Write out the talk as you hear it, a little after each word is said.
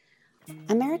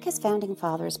America's founding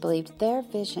fathers believed their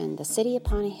vision, the city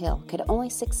upon a hill, could only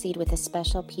succeed with a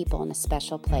special people in a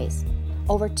special place.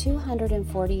 Over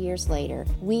 240 years later,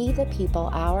 we the people,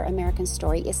 our American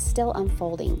story is still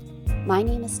unfolding. My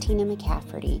name is Tina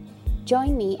McCafferty.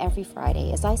 Join me every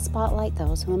Friday as I spotlight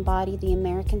those who embody the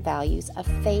American values of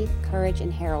faith, courage,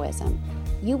 and heroism.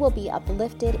 You will be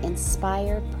uplifted,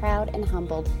 inspired, proud, and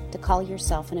humbled to call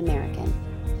yourself an American.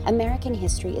 American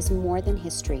history is more than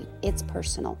history, it's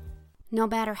personal. No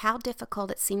matter how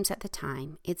difficult it seems at the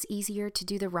time, it's easier to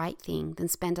do the right thing than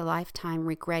spend a lifetime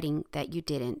regretting that you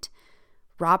didn't.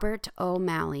 Robert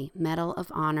O'Malley, Medal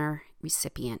of Honor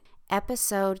recipient.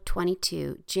 Episode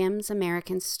 22, Jim's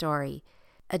American Story,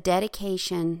 a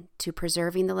dedication to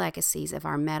preserving the legacies of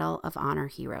our Medal of Honor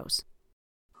heroes.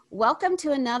 Welcome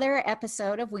to another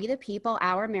episode of We the People,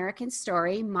 Our American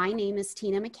Story. My name is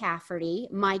Tina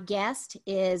McCafferty. My guest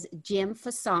is Jim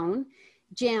Fausone.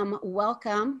 Jim,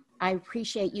 welcome. I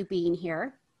appreciate you being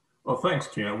here. Well, thanks,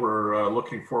 Tina. We're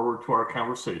looking forward to our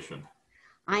conversation.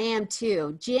 I am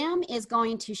too. Jim is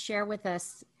going to share with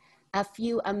us a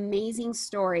few amazing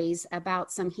stories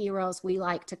about some heroes we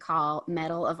like to call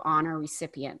Medal of Honor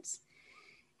recipients.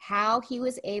 How he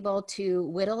was able to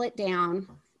whittle it down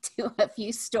to a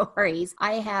few stories,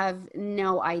 I have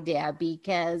no idea,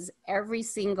 because every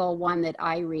single one that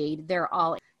I read, they're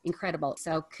all incredible.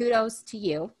 So kudos to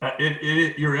you.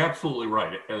 You're absolutely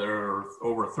right. There are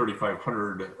over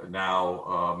 3,500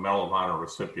 now Medal of Honor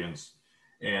recipients,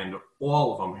 and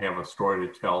all of them have a story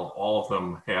to tell. All of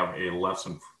them have a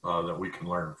lesson that we can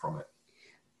learn from it.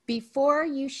 Before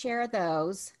you share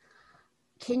those,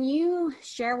 can you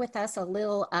share with us a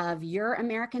little of your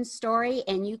American story?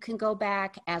 And you can go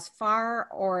back as far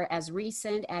or as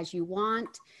recent as you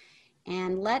want,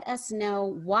 and let us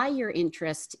know why your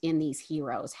interest in these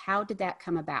heroes. How did that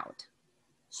come about?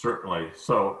 Certainly.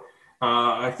 So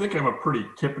I think I'm a pretty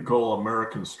typical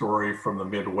American story from the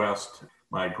Midwest.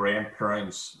 My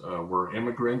grandparents were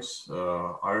immigrants,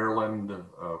 Ireland,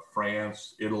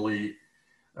 France, Italy.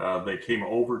 They came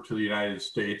over to the United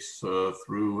States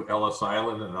through Ellis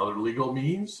Island and other legal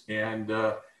means, and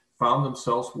found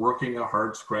themselves working a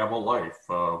hard scrabble life.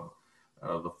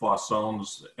 The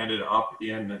Fausones ended up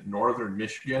in northern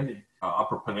Michigan,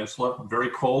 Upper Peninsula,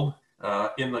 very cold,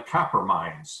 in the copper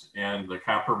mines. And the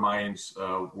copper mines,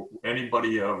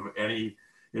 anybody of any,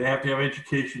 you didn't have to have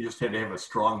education, you just had to have a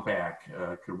strong back,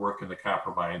 could work in the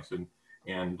copper mines.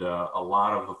 And a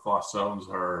lot of the Fausones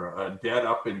are dead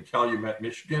up in Calumet,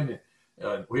 Michigan.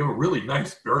 We have a really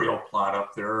nice burial plot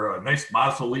up there, a nice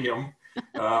mausoleum,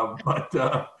 but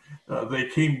they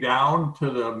came down to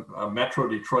the Metro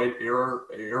Detroit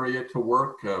area to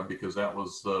work because that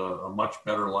was a much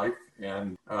better life.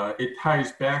 And it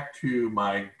ties back to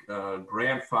my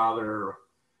grandfather.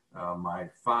 My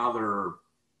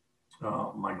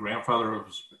grandfather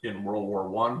was in World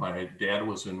War I. My dad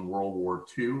was in World War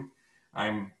II.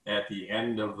 I'm at the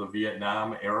end of the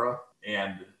Vietnam era.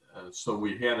 And so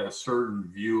we had a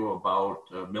certain view about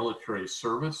military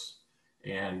service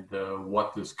and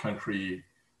what this country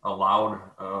allowed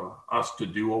us to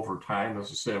do over time.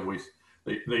 As I said,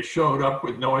 they showed up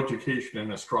with no education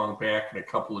and a strong back, and a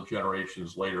couple of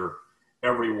generations later,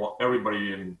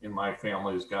 everybody in my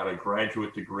family has got a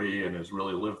graduate degree and has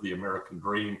really lived the American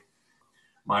dream.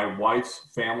 My wife's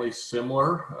family,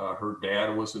 similar. Her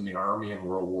dad was in the Army in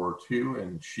World War II,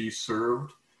 and she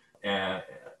served. And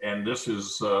this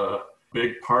is a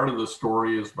big part of the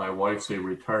story. Is my wife's a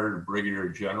retired brigadier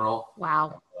general.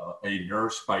 Wow. A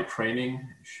nurse by training.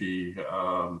 She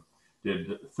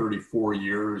did 34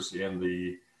 years in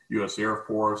the U.S. Air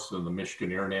Force and the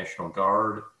Michigan Air National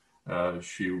Guard.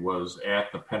 She was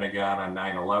at the Pentagon on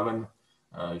 9/11.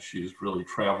 She's really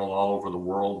traveled all over the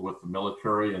world with the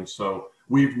military. And so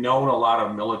we've known a lot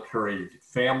of military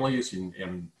families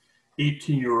and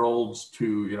 18-year-olds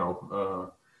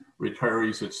to,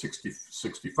 retirees at 60,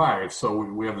 65. So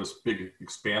we have this big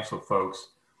expanse of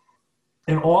folks.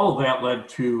 And all of that led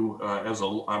to,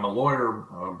 I'm a lawyer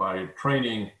by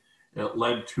training, it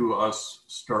led to us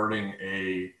starting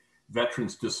a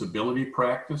veterans disability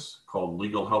practice called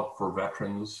Legal Help for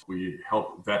Veterans. We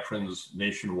help veterans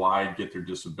nationwide get their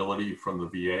disability from the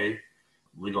VA.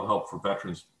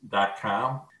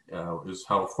 LegalHelpForVeterans.com is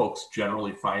how folks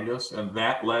generally find us. And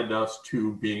that led us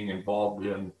to being involved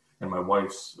in, and my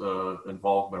wife's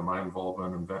involvement, my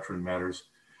involvement in veteran matters,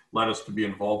 led us to be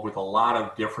involved with a lot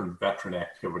of different veteran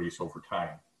activities over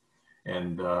time.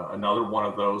 And another one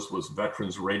of those was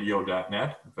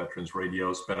veteransradio.net. Veterans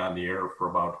Radio's been on the air for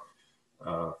about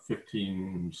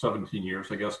 15, 17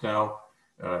 years, I guess now.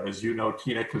 As you know,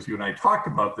 Tina, because you and I talked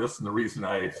about this, and the reason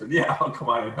I said, yeah, I'll come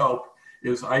on and help,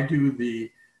 is I do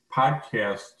the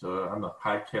podcast. I'm the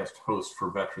podcast host for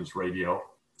Veterans Radio,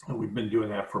 and we've been doing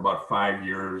that for about 5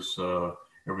 years.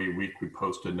 Every week we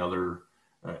post another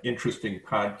interesting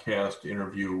podcast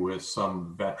interview with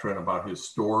some veteran about his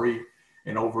story.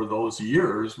 And over those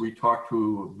years, we talked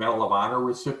to Medal of Honor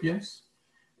recipients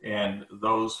and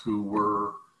those who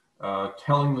were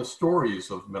telling the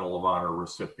stories of Medal of Honor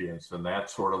recipients. And that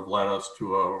sort of led us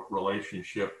to a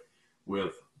relationship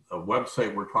with a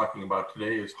website we're talking about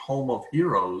today is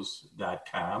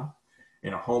homeofheroes.com.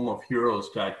 And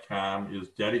homeofheroes.com is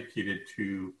dedicated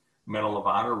to Medal of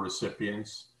Honor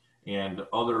recipients and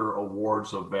other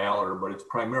awards of valor, but it's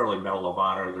primarily Medal of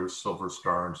Honor. There's Silver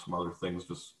Star and some other things,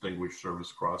 Distinguished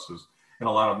Service Crosses, and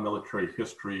a lot of military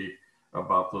history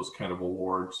about those kind of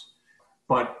awards.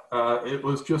 But it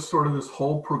was just sort of this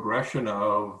whole progression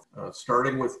of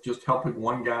starting with just helping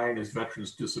one guy in his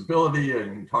veteran's disability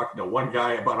and talking to one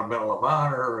guy about a Medal of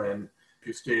Honor. And if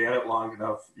you stay at it long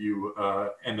enough, you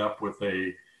end up with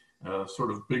a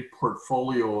sort of big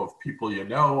portfolio of people you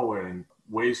know and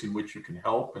ways in which you can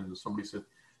help. And somebody said,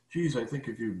 geez, I think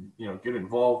if you get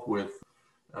involved with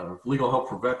Legal Help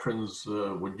for Veterans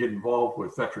would get involved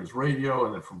with Veterans Radio,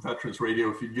 and then from Veterans Radio,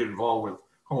 if you get involved with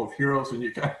Home of Heroes, and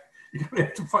you're gonna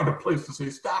have to find a place to say,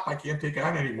 stop, I can't take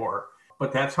on anymore.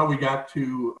 But that's how we got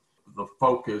to the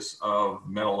focus of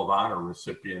Medal of Honor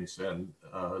recipients and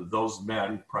those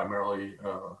men, primarily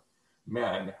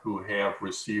men, who have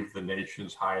received the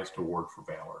nation's highest award for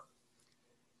valor.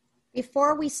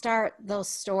 Before we start those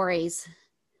stories,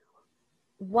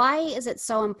 why is it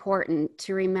so important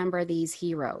to remember these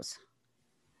heroes?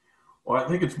 Well, I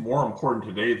think it's more important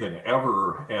today than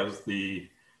ever as the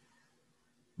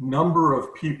number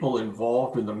of people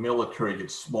involved in the military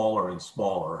gets smaller and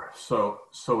smaller. So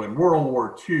in World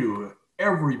War II,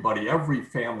 every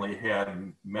family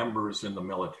had members in the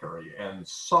military and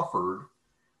suffered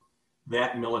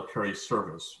that military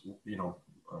service.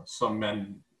 Some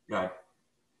men got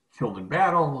killed in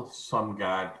battle, some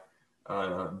got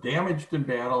damaged in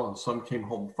battle, and some came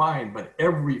home fine, but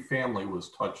every family was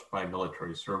touched by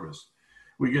military service.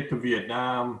 We get to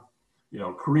Vietnam,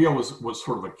 Korea was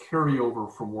sort of a carryover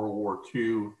from World War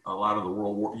II. A lot of the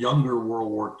younger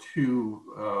World War II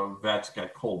vets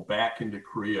got called back into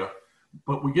Korea.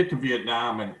 But we get to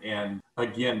Vietnam, and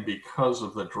again, because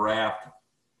of the draft,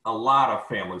 a lot of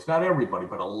families, not everybody,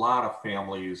 but a lot of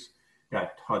families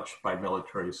got touched by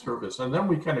military service. And then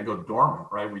we kind of go dormant,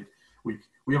 right? We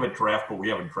have a draft, but we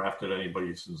haven't drafted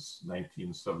anybody since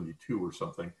 1972 or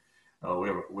something. We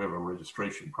have a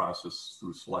registration process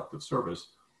through selective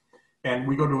service. And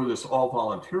we go to this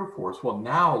all-volunteer force. Well,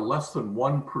 now less than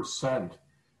 1%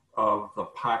 of the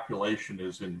population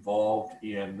is involved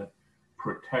in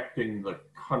protecting the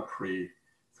country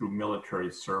through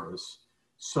military service.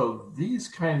 So these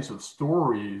kinds of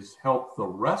stories help the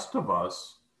rest of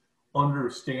us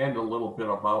understand a little bit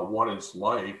about what it's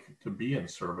like to be in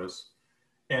service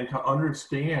and to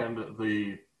understand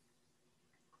the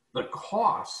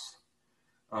costs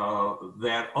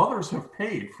that others have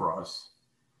paid for us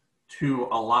to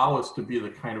allow us to be the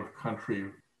kind of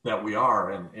country that we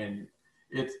are. And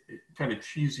it's kind of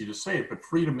cheesy to say it, but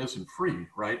freedom isn't free,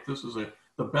 right? This is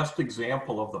the best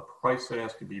example of the price that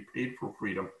has to be paid for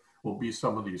freedom will be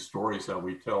some of these stories that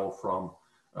we tell from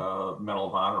Medal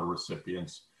of Honor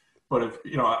recipients. But if,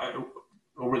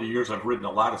 over the years, I've written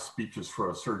a lot of speeches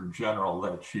for a certain general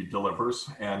that she delivers.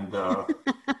 And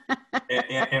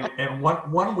and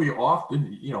one we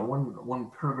often,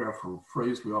 one paragraph or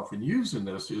phrase we often use in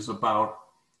this is about,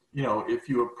 if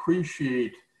you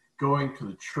appreciate going to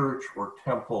the church or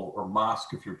temple or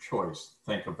mosque of your choice,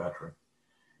 thank a veteran.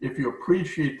 If you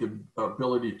appreciate the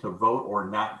ability to vote or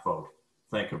not vote,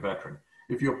 thank a veteran.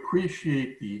 If you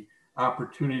appreciate the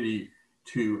opportunity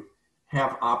to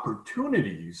have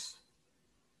opportunities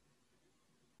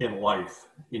in life,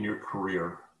 in your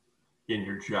career, in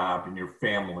your job, in your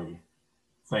family,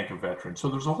 thank a veteran. So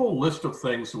there's a whole list of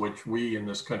things which we in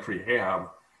this country have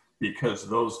because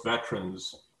those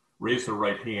veterans raised their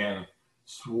right hand,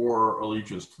 swore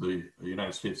allegiance to the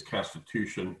United States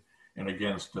Constitution and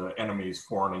against enemies,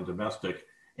 foreign and domestic.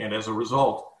 And as a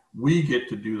result, we get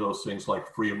to do those things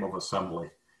like freedom of assembly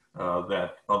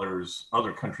that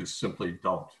other countries simply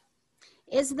don't.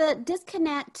 Is the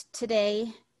disconnect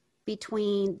today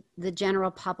between the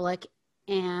general public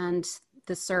and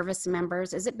the service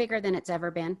members, is it bigger than it's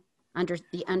ever been under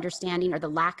the understanding or the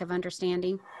lack of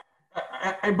understanding?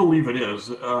 I believe it is.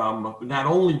 Not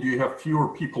only do you have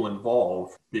fewer people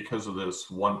involved because of this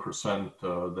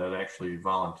 1% that actually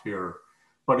volunteer,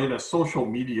 but in a social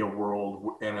media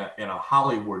world, in a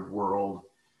Hollywood world,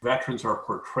 veterans are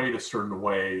portrayed a certain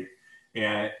way,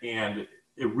 and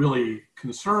it really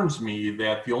concerns me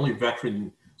that the only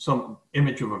veteran, some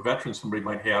image of a veteran somebody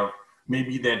might have, may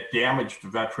be that damaged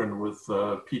veteran with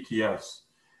PTS.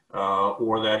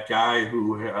 Or that guy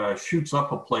who shoots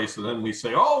up a place, and then we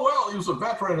say, oh, well, he was a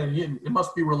veteran and it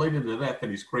must be related to that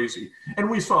he's crazy. And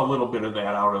we saw a little bit of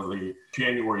that out of the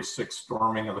January 6th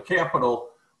storming of the Capitol.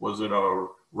 Was it a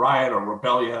riot, a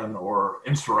rebellion, or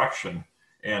insurrection?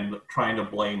 And trying to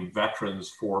blame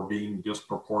veterans for being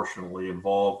disproportionately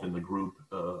involved in the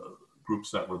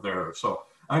groups that were there. So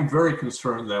I'm very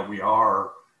concerned that we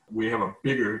have a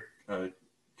bigger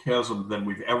chasm than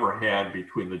we've ever had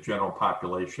between the general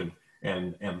population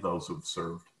and those who've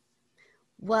served.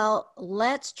 Well,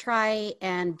 let's try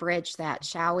and bridge that,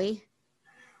 shall we?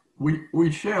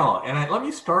 We shall. And let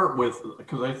me start with,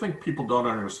 because I think people don't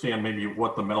understand maybe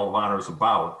what the Medal of Honor is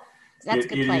about. That's a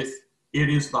good place. It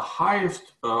is the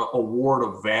highest award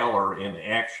of valor in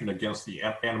action against the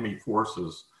enemy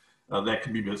forces that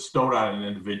can be bestowed on an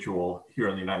individual here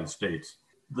in the United States.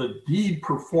 The deed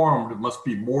performed must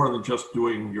be more than just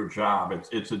doing your job.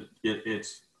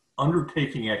 It's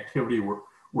undertaking activity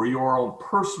where your own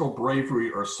personal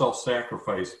bravery or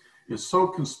self-sacrifice is so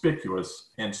conspicuous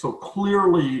and so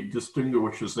clearly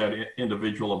distinguishes that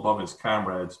individual above his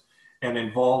comrades and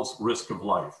involves risk of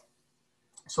life.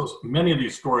 So many of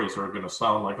these stories are going to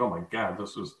sound like, oh my God,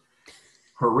 this is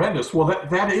horrendous. Well,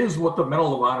 that is what the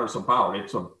Medal of Honor is about.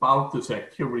 It's about this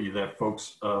activity that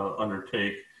folks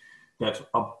undertake that's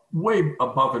way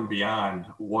above and beyond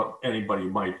what anybody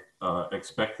might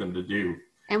expect them to do.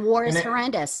 And war is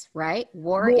horrendous, right?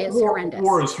 War is horrendous.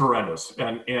 War is horrendous.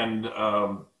 And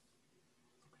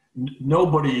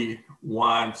nobody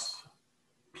wants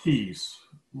peace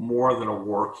more than a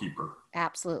war keeper.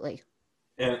 Absolutely.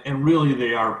 And really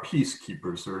they are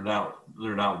peacekeepers. They're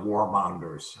not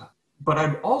warmongers. But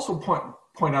I'd also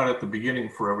point out at the beginning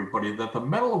for everybody that the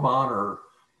Medal of Honor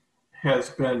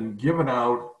has been given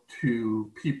out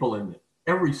to people in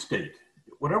every state.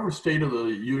 Whatever state of the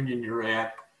union you're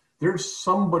at, there's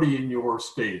somebody in your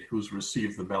state who's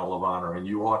received the Medal of Honor, and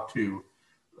you ought to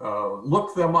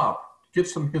look them up, get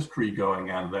some history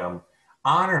going on them,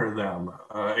 honor them,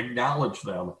 acknowledge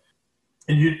them.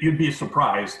 And you'd be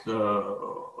surprised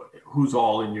who's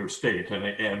all in your state.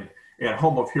 And at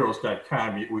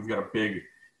homeofheroes.com, we've got a big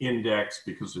index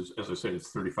because, as I said, it's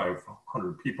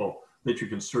 3,500 people that you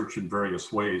can search in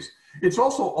various ways. It's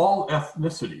also all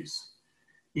ethnicities.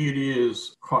 It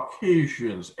is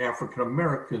Caucasians, African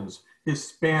Americans,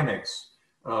 Hispanics,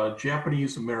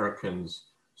 Japanese Americans.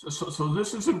 So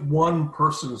this isn't one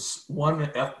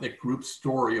ethnic group's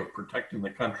story of protecting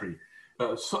the country.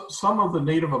 Some of the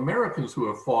Native Americans who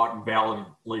have fought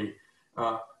valiantly,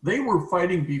 they were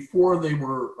fighting before they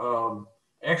were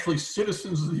actually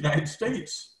citizens of the United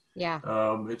States. Yeah.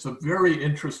 It's a very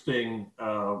interesting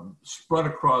spread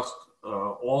across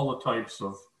all the types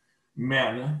of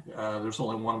men. There's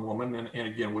only one woman, and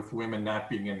again, with women not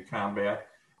being in combat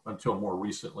until more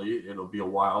recently, it'll be a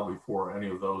while before any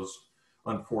of those,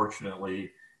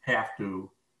 unfortunately, have to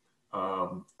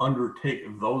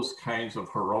undertake those kinds of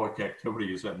heroic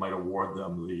activities that might award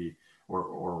them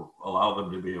or allow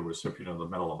them to be a recipient of the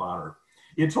Medal of Honor.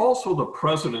 It's also the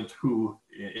president who,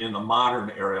 in the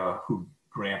modern era, who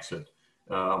grants it.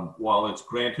 While it's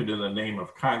granted in the name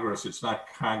of Congress, it's not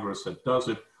Congress that does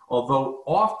it. Although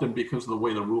often, because of the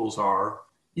way the rules are,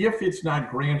 if it's not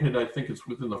granted, I think it's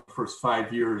within the first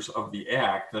 5 years of the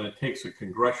act, then it takes a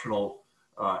congressional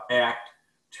act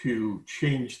to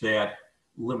change that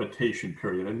limitation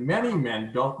period. And many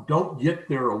men don't get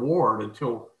their award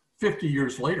until 50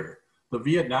 years later. The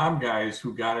Vietnam guys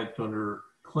who got it under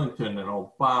Clinton and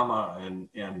Obama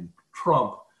and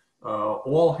Trump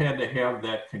all had to have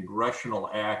that congressional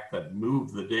act that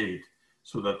moved the date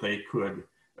so that they could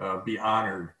be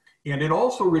honored. And it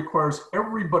also requires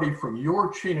everybody from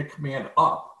your chain of command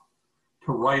up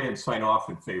to write and sign off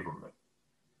in favor of it.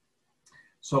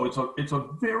 So it's a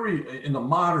very, in the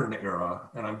modern era,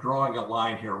 and I'm drawing a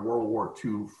line here, World War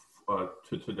II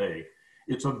to today,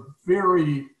 it's a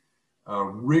very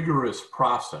rigorous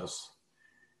process,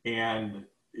 and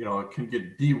it can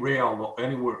get derailed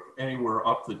anywhere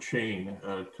up the chain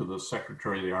to the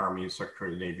Secretary of the Army,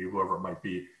 Secretary of the Navy, whoever it might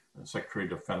be, Secretary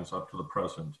of Defense up to the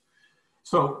President.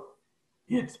 So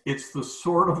it's the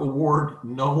sort of award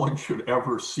no one should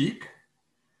ever seek.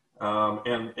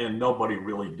 And nobody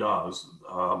really does.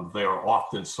 They are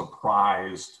often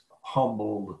surprised,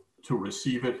 humbled to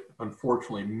receive it.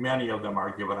 Unfortunately, many of them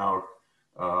are given out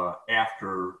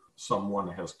after someone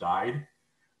has died.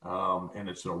 And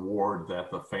it's an award that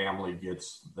the family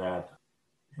gets that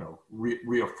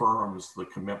reaffirms the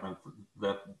commitment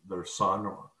that their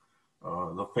son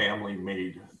the family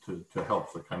made to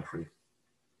help the country.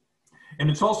 And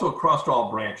it's also across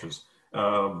all branches.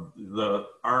 The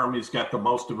Army's got the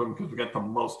most of them because we got the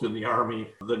most in the Army,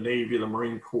 the Navy, the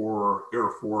Marine Corps,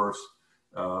 Air Force.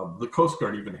 The Coast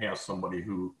Guard even has somebody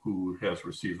who has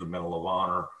received the Medal of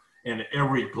Honor. And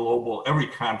every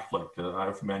conflict,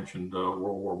 I've mentioned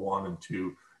World War I and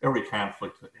II, every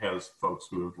conflict has folks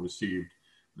who have received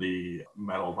the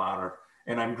Medal of Honor.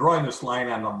 And I'm drawing this line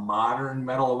on the modern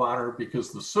Medal of Honor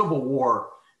because the Civil War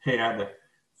had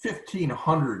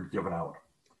 1,500 given out.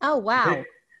 Oh, wow.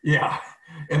 Yeah,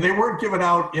 and they weren't given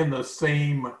out in the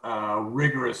same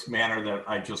rigorous manner that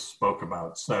I just spoke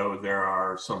about. So there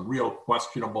are some real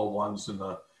questionable ones in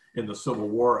the Civil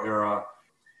War era.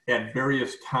 At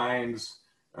various times,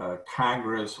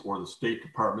 Congress or the State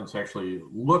Departments actually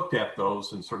looked at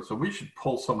those and sort of said, we should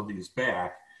pull some of these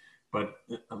back, but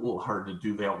a little hard to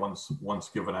do that once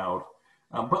given out.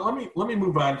 But let me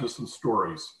move on to some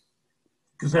stories,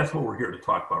 because that's what we're here to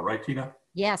talk about, right, Tina?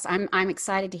 Yes, I'm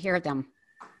excited to hear them.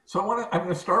 So I'm going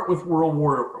to start with World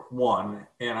War I,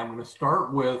 and I'm going to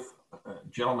start with a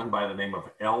gentleman by the name of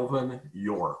Alvin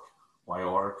York,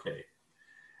 Y-O-R-K.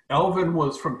 Alvin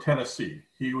was from Tennessee.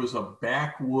 He was a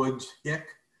backwoods hick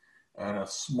in a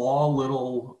small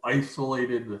little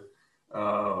isolated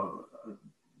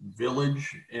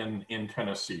village in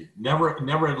Tennessee. Never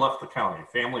had left the county.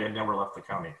 Family had never left the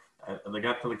county. They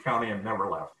got to the county and never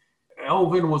left.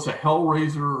 Alvin was a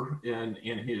hellraiser in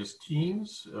his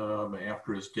teens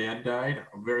after his dad died.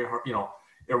 Very hard,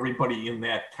 everybody in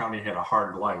that county had a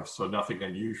hard life, so nothing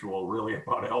unusual really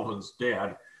about Alvin's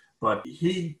dad. But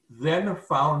he then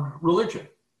found religion,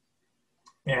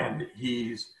 and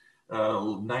he's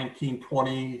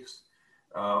 1920s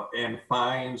and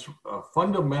finds a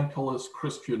fundamentalist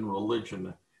Christian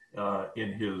religion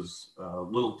in his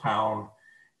little town,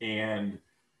 and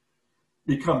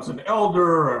becomes an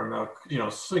elder and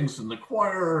sings in the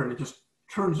choir, and it just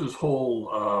turns his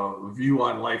whole view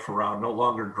on life around. No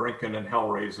longer drinking and hell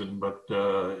raising, but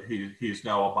he's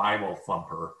now a Bible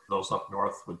thumper. Those up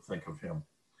north would think of him.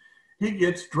 He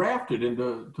gets drafted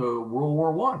into World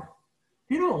War I.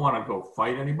 He don't want to go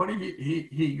fight anybody.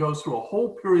 He goes through a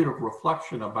whole period of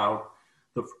reflection about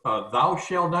the thou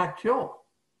shalt not kill.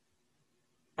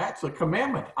 That's a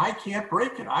commandment. I can't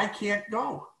break it. I can't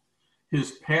go.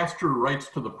 His pastor writes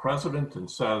to the president and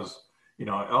says,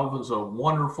 Alvin's a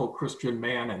wonderful Christian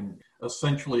man and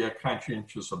essentially a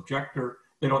conscientious objector.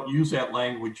 They don't use that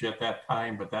language at that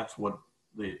time, but that's what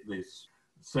they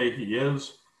say he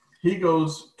is. He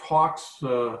goes, talks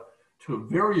to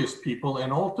various people,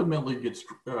 and ultimately gets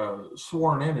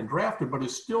sworn in and drafted, but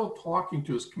is still talking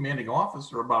to his commanding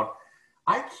officer about,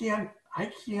 I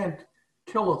can't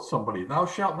kill somebody. Thou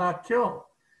shalt not kill.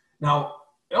 Now,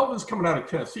 Alvin's coming out of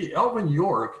Tennessee. Alvin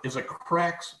York is a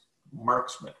crack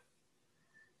marksman.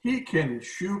 He can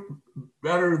shoot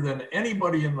better than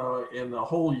anybody in the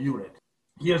whole unit.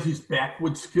 He has these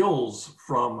backwoods skills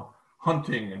from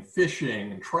hunting and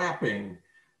fishing and trapping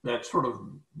that sort of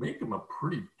make him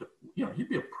he'd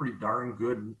be a pretty darn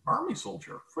good army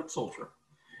soldier, foot soldier.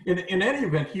 In any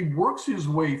event, he works his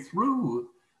way through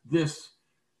this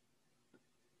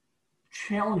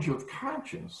challenge of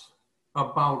conscience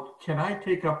about, can I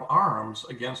take up arms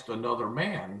against another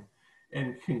man,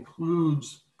 and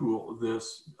concludes to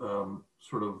this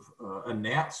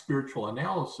spiritual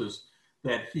analysis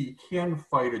that he can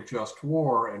fight a just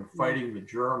war, and fighting the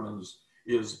Germans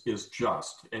is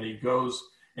just. And he goes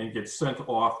and gets sent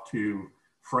off to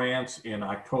France in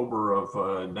October of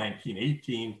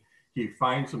 1918. He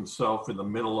finds himself in the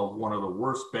middle of one of the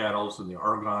worst battles in the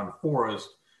Argonne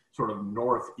Forest, sort of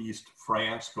northeast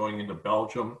France, going into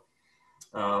Belgium.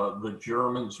 The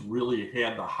Germans really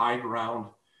had the high ground,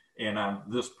 and on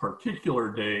this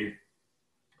particular day,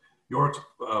 York's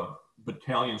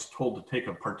battalion's told to take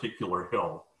a particular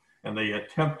hill, and they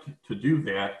attempt to do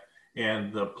that,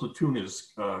 and the platoon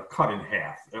is cut in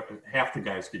half. Half the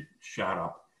guys get shot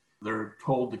up. They're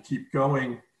told to keep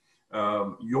going.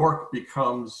 York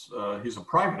becomes, he's a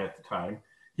private at the time,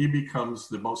 he becomes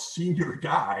the most senior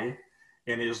guy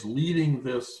and is leading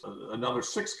this, another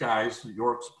 6 guys,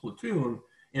 York's platoon,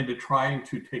 into trying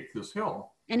to take this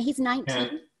hill. And he's 19?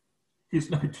 And he's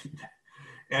 19.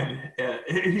 And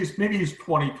he's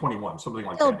 20, 21, something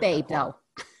like Still that. Still babe, though.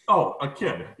 Oh, a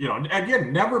kid.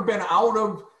 Again, never been out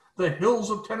of the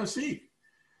hills of Tennessee.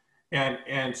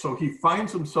 And so he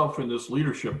finds himself in this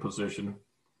leadership position.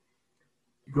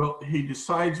 He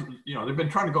decides, they've been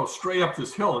trying to go straight up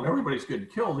this hill and everybody's getting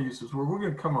killed. He says, well, we're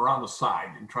going to come around the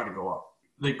side and try to go up.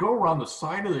 They go around the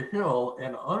side of the hill,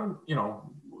 and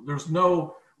there's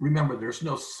no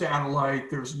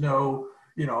satellite, there's no,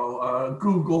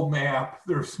 Google map.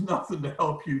 There's nothing to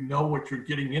help you know what you're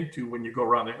getting into when you go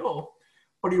around the hill.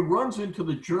 But he runs into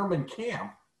the German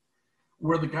camp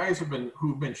where the guys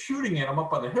who've been shooting at him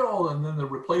up on the hill, and then the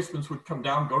replacements would come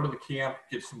down, go to the camp,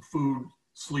 get some food,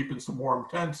 sleep in some warm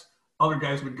tents. Other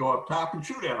guys would go up top and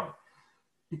shoot at him.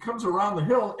 He comes around the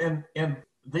hill, and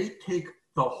they take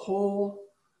the whole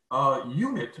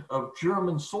unit of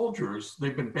German soldiers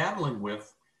they've been battling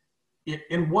with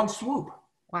in one swoop.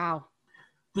 Wow.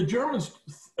 The Germans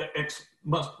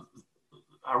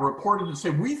are reported to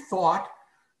say, we thought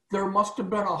there must have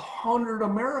been 100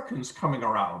 Americans coming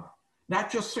around,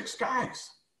 not just 6 guys.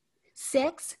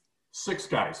 6? 6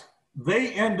 guys.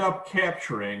 They end up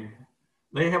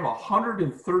they have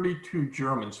 132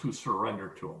 Germans who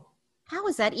surrendered to them. How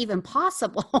is that even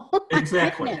possible?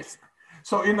 Exactly. Goodness.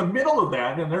 So in the middle of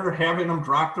that, and they're having them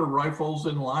drop their rifles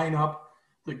and line up,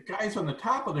 the guys on the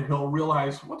top of the hill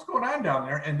realize what's going on down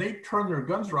there, and they turn their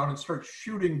guns around and start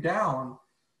shooting down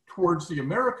towards the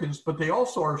Americans, but they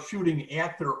also are shooting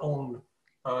at their own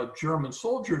German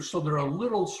soldiers, so they're a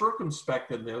little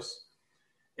circumspect in this.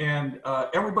 And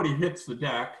everybody hits the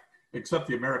deck, except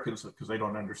the Americans, because they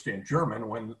don't understand German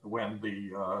when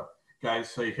the guys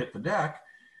say hit the deck.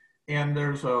 And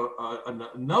there's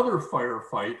another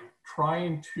firefight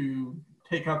trying to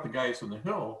take out the guys on the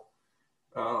hill.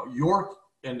 York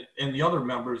and the other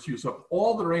members use up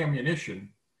all their ammunition.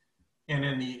 And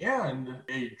in the end,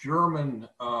 a German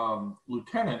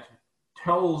lieutenant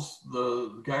tells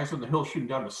the guys on the hill shooting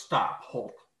down to stop,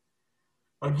 halt.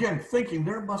 Again, thinking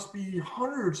there must be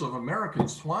hundreds of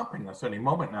Americans swamping us any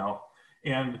moment now.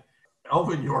 And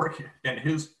Elvin York and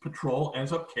his patrol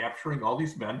ends up capturing all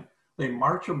these men. They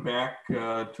march them back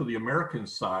to the American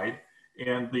side.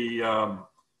 And the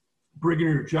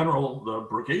brigadier general, the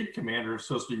brigade commander,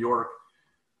 says to York,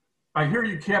 I hear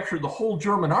you captured the whole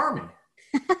German army.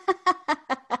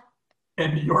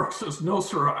 And York says, no,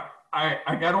 sir,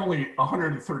 I got only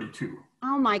 132.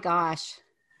 Oh my gosh.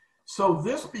 So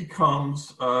this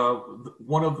becomes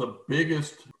one of the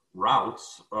biggest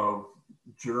routes of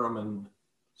German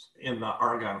in the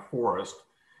Argonne Forest.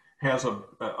 Has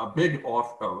a big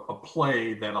a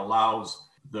play that allows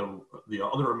the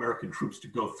other American troops to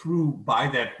go through by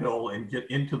that hill and get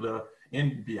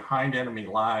in behind enemy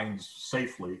lines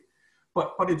safely.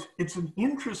 But it's an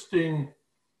interesting,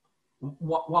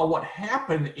 while what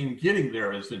happened in getting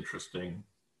there is interesting,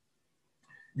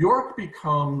 York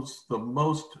becomes the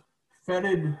most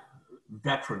feted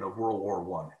veteran of World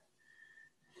War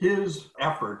I. His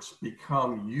efforts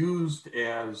become used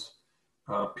as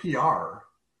PR,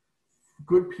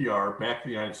 good PR back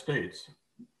in the United States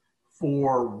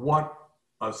for what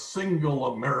a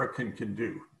single American can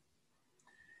do.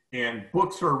 And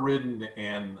books are written,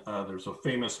 and there's a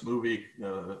famous movie in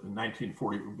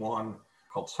 1941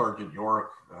 called Sergeant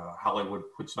York, Hollywood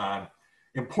puts on.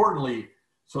 Importantly,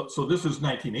 so this is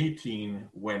 1918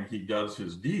 when he does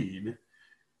his deed.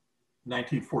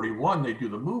 1941, they do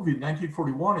the movie.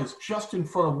 1941 is just in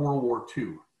front of World War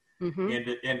II.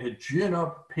 Mm-hmm. And to gin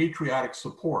up patriotic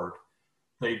support,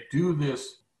 they do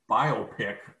this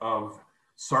biopic of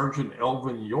Sergeant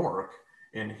Elvin York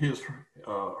and his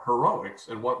heroics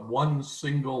and what one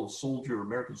single soldier,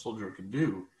 American soldier, can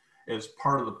do as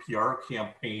part of the PR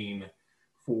campaign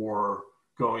for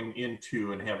going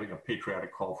into and having a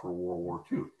patriotic call for World War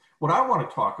II. What I want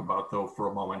to talk about, though, for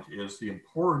a moment is the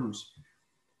importance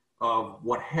of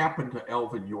what happened to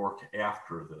Elvin York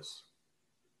after this.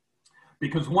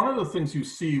 Because one of the things you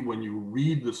see when you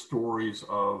read the stories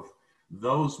of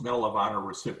those Medal of Honor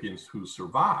recipients who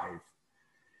survive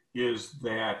is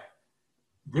that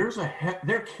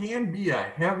there can be a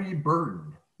heavy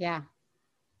burden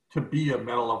to be a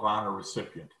Medal of Honor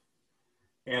recipient.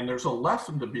 And there's a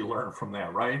lesson to be learned from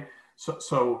that, right?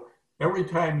 So every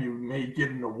time you may get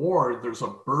an award, there's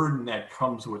a burden that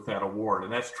comes with that award.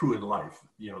 And that's true in life.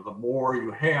 You know, the more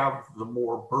you have, the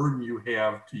more burden you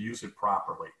have to use it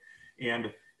properly.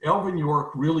 And Elvin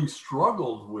York really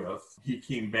struggled with, he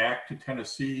came back to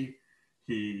Tennessee,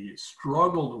 he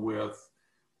struggled with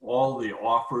all the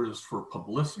offers for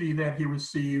publicity that he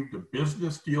received, the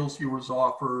business deals he was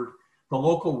offered. The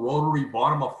local Rotary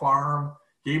bought him a farm,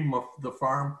 gave him the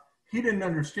farm. He didn't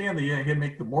understand that he had to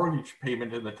make the mortgage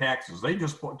payment and the taxes. They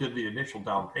just did the initial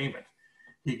down payment.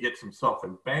 He gets himself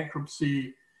in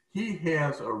bankruptcy. He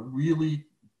has a really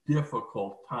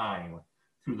difficult time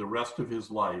through the rest of his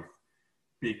life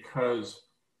because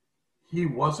he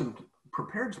wasn't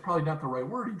prepared is probably not the right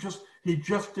word. He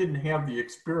just didn't have the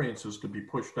experiences to be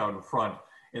pushed out in front.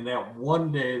 And that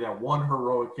one day, that one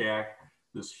heroic act,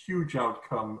 this huge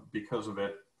outcome because of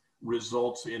it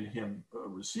results in him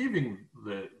receiving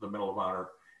the Medal of Honor.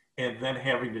 and then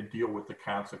having to deal with the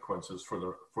consequences for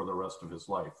the rest of his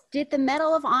life. Did the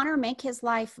Medal of Honor make his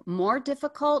life more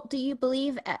difficult, do you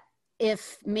believe,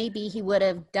 if maybe he would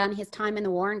have done his time in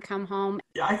the war and come home?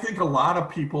 Yeah, I think a lot of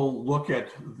people look at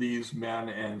these men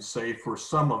and say, for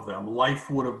some of them, life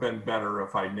would have been better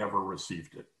if I never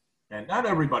received it. And not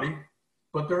everybody,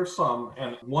 but there's some.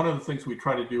 And one of the things we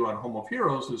try to do on Home of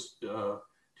Heroes is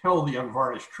tell the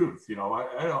unvarnished truth. You know,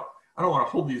 I don't want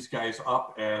to hold these guys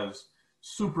up as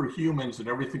superhumans and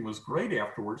everything was great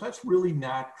afterwards. That's really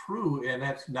not true, and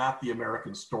that's not the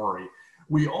American story.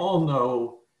 We all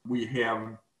know we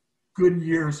have good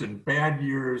years and bad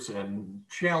years and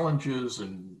challenges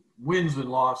and wins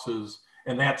and losses,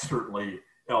 and that's certainly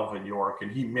Alvin York, and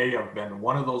he may have been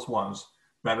one of those ones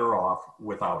better off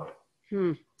without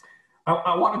it.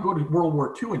 I want to go to World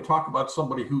War II and talk about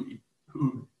somebody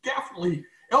who definitely,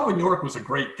 Alvin York was a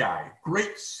great guy,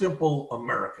 great, simple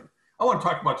American. I want to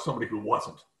talk about somebody who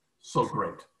wasn't so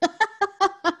great.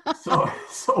 so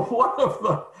one of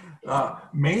the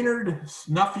Maynard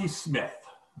Snuffy Smith.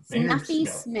 Snuffy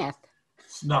Smith.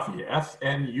 Snuffy,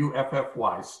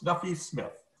 S-N-U-F-F-Y, Snuffy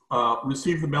Smith,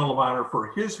 received the Medal of Honor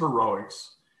for his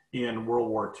heroics in World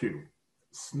War II.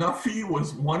 Snuffy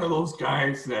was one of those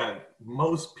guys that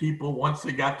most people, once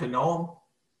they got to know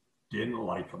him, didn't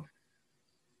like him.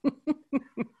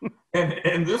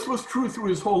 And this was true through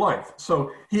his whole life.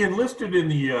 So he enlisted in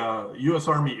the U.S.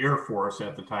 Army Air Force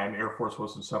at the time. Air Force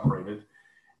wasn't separated.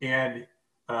 And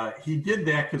he did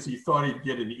that because he thought he'd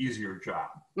get an easier job.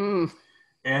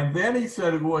 And then he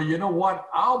said, well, you know what?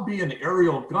 I'll be an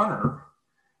aerial gunner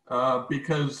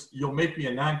because you'll make me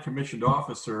a non-commissioned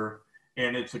officer,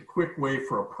 and it's a quick way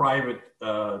for a private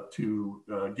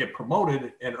to get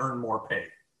promoted and earn more pay.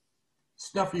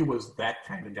 Snuffy was that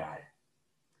kind of guy.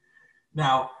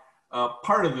 Now,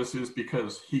 part of this is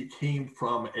because he came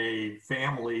from a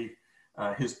family,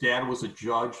 his dad was a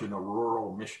judge in a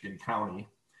rural Michigan county.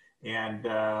 And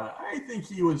I think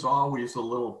he was always a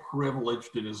little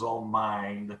privileged in his own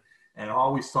mind and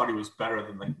always thought he was better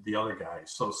than the other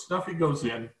guys. So Snuffy goes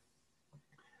in,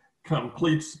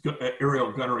 completes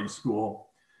aerial gunnery school.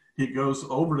 He goes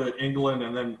over to England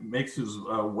and then makes his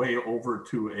way over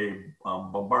to a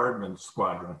bombardment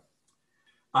squadron.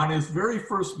 On his very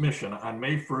first mission on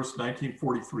May 1st,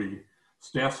 1943,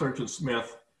 Staff Sergeant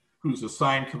Smith, who's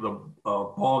assigned to the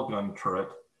ball gun turret,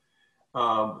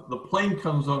 the plane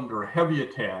comes under heavy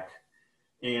attack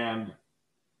and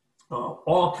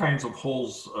all kinds of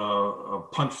holes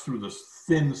punch through the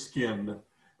thin skin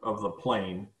of the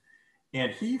plane.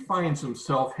 And he finds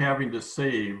himself having to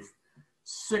save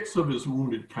 6 of his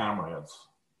wounded comrades.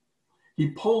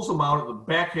 He pulls them out. The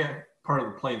back part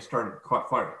of the plane caught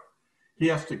fire. He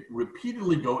has to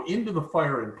repeatedly go into the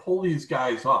fire and pull these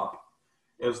guys up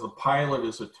as the pilot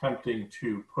is attempting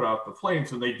to put out the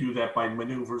flames, and they do that by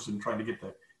maneuvers and trying to get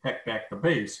the heck back to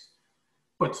base.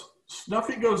 But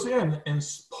Snuffy goes in and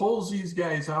pulls these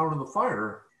guys out of the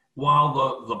fire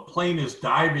while the plane is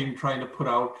diving, trying to put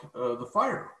out the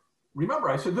fire. Remember,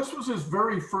 I said this was his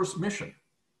very first mission.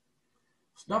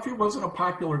 Snuffy wasn't a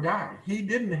popular guy. He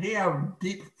didn't have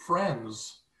deep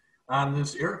friends on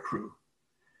this air crew.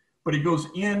 But he goes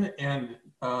in and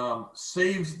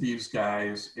saves these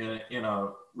guys in a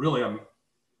really a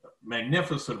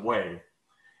magnificent way.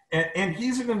 And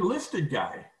he's an enlisted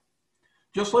guy,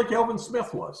 just like Alvin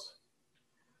Smith was.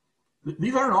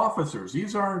 These aren't officers.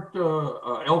 These aren't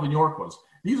Alvin York was.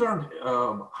 These aren't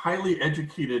highly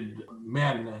educated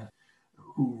men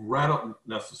who read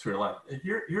necessarily.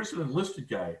 Here's an enlisted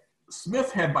guy.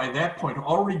 Smith had by that point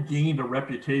already gained a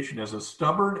reputation as a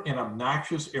stubborn and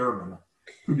obnoxious airman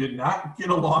who did not get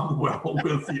along well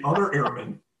with the other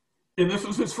airmen. And this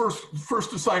was his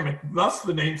first assignment, thus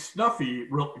the name Snuffy,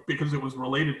 because it was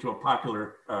related to a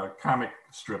popular comic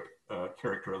strip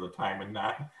character of the time and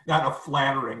not a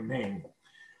flattering name.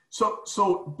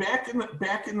 So back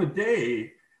in the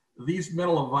day, these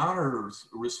Medal of Honor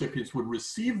recipients would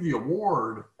receive the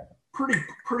award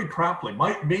pretty promptly,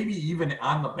 maybe even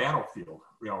on the battlefield.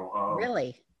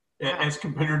 Really? As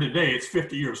compared to today, it's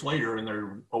 50 years later, and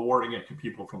they're awarding it to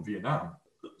people from Vietnam.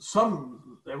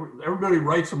 Everybody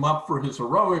writes him up for his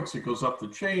heroics. It goes up the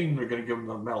chain. They're going to give him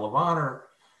the Medal of Honor.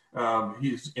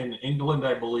 He's in England,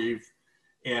 I believe,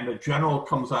 and a general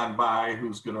comes on by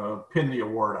who's going to pin the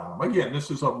award on him. Again,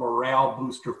 this is a morale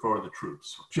booster for the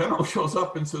troops. General shows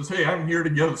up and says, "Hey, I'm here to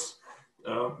give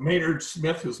Maynard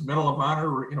Smith his Medal of Honor.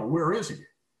 Where is he?"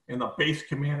 And the base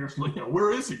commander's like,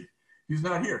 "Where is he? He's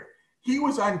not here." He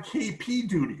was on KP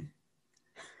duty.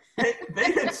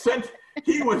 They had sent,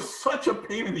 he was such a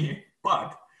pain in the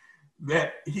butt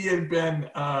that he had been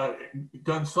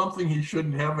done something he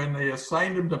shouldn't have, and they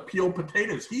assigned him to peel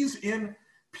potatoes. He's in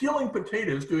peeling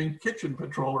potatoes, doing kitchen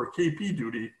patrol or KP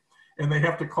duty, and they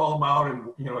have to call him out and,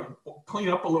 you know, clean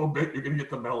up a little bit. You're going to get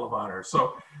the Medal of Honor.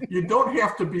 So you don't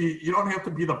have to be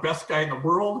the best guy in the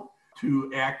world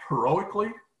to act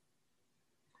heroically.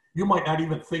 You might not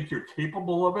even think you're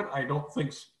capable of it. I don't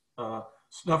think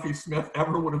Snuffy Smith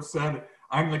ever would have said,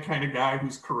 I'm the kind of guy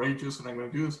who's courageous and I'm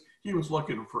going to do this. He was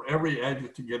looking for every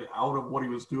edge to get out of what he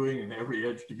was doing and every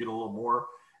edge to get a little more.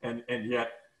 And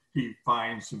yet he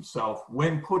finds himself,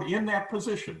 when put in that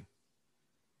position,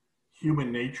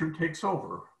 human nature takes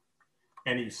over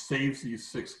and he saves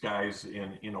these 6 guys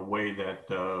in a way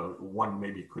that one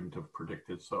maybe couldn't have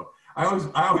predicted. So I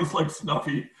always like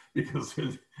Snuffy because,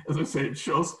 as I say, it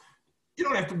shows you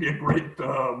don't have to be a great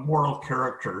moral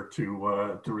character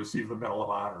to receive the Medal of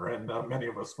Honor, and many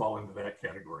of us fall into that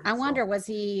category. I wonder, was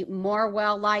he more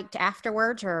well liked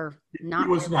afterwards, or not? He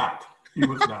was not. He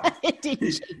was not.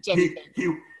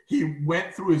 He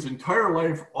went through his entire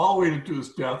life, all the way to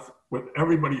his death, with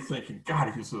everybody thinking,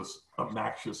 God, he's this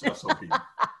obnoxious SOB.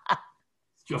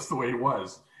 Just the way he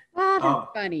was. Oh,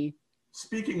 that's funny.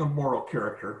 Speaking of moral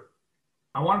character,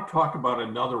 I want to talk about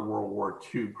another World War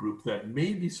II group that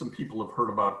maybe some people have heard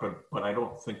about, but I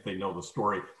don't think they know the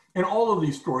story. And all of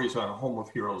these stories on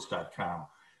homeofheroes.com.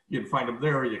 You can find them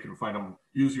there. You can find them,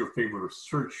 use your favorite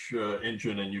search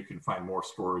engine, and you can find more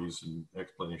stories and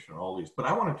explanation of all these. But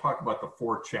I want to talk about the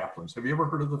 4 chaplains. Have you ever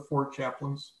heard of the 4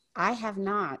 chaplains? I have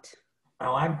not.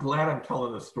 Well, I'm glad I'm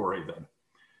telling this story then.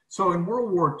 So in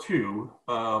World War II,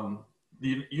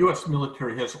 the U.S.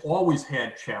 military has always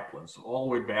had chaplains, all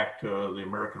the way back to the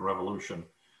American Revolution.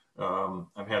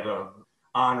 I've had the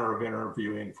honor of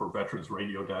interviewing for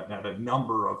VeteransRadio.net a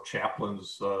number of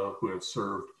chaplains who have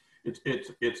served.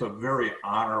 It's a very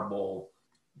honorable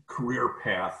career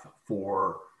path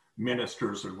for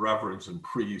ministers and reverends and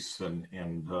priests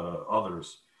and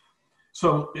others.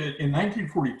 So in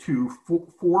 1942,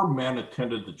 4 men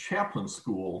attended the chaplain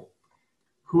school,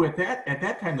 who at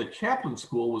that time, the chaplain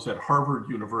school was at Harvard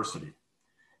University.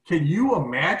 Can you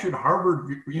imagine Harvard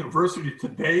University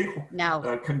today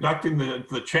conducting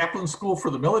the chaplain school for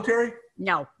the military?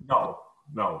 No.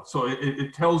 No. So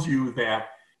it tells you that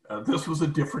this was a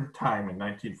different time in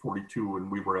 1942 when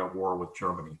we were at war with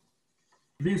Germany.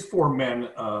 These 4 men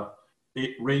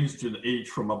ranged in age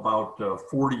from about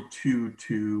 42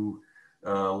 to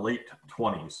late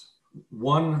 20s.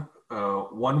 One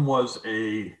was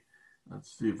a,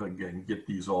 let's see if I can get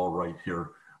these all right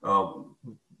here.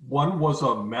 One was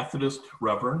a Methodist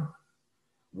reverend.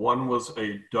 One was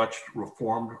a Dutch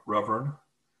Reformed reverend.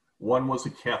 One was a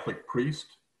Catholic priest.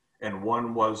 And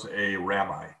one was a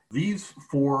rabbi. These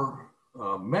 4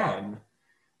 men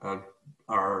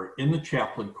are in the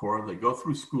chaplain corps. They go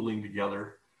through schooling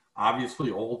together,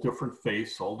 obviously all different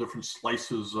faiths, all different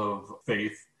slices of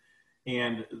faith.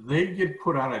 And they get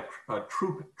put on a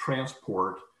troop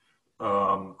transport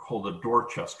called the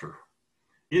Dorchester.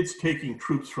 It's taking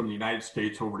troops from the United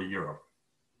States over to Europe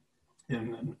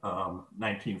in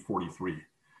 1943.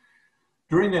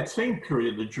 During that same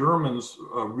period, the Germans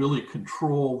really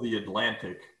control the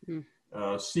Atlantic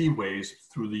seaways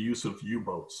through the use of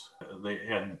U-boats. They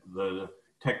had the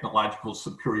technological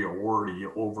superiority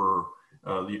over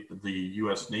the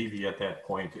U.S. Navy at that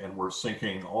point, and were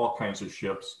sinking all kinds of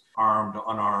ships, armed,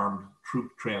 unarmed,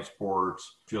 troop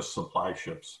transports, just supply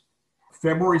ships.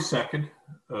 February 2nd,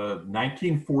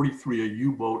 1943, a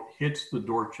U-boat hits the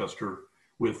Dorchester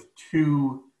with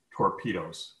 2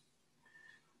 torpedoes.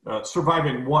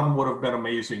 Surviving 1 would have been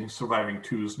amazing. Surviving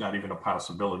 2 is not even a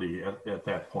possibility at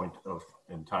that point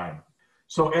in time.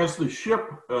 So as the ship,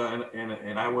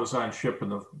 and I was on ship,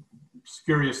 and the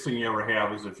scariest thing you ever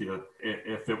have is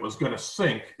if it was going to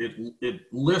sink, it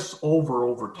lists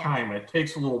over time, and it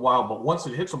takes a little while, but once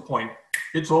it hits a point,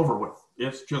 it's over with.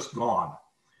 It's just gone.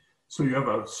 So you have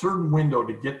a certain window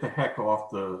to get the heck off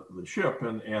the ship,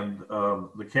 and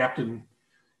the captain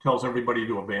tells everybody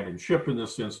to abandon ship in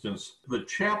this instance. The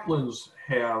chaplains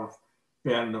have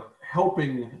been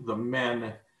helping the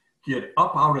men get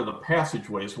up out of the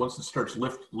passageways. Once it starts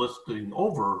lifting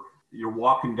over, you're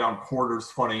walking down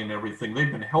corridors funny and everything.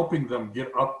 They've been helping them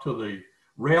get up to the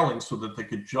railing so that they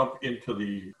could jump into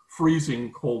the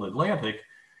freezing cold Atlantic.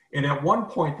 And at one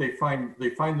point they find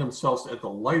themselves at the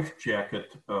life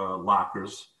jacket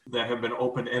lockers that have been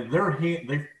opened, and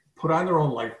they've put on their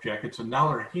own life jackets, and now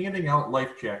they're handing out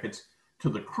life jackets to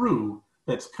the crew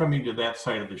that's coming to that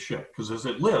side of the ship. Because as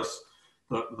it lists,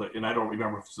 and I don't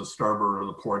remember if it's the starboard or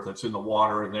the port that's in the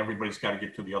water, and everybody's got to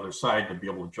get to the other side to be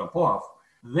able to jump off.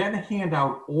 then hand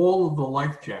out all of the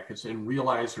life jackets and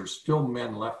realize there's still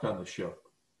men left on the ship.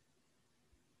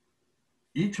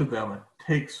 Each of them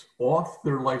takes off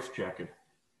their life jacket,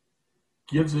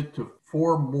 gives it to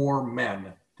 4 more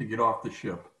men to get off the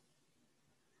ship.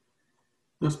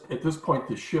 At this point,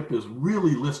 the ship is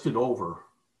really listed over.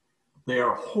 They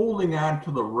are holding on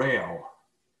to the rail,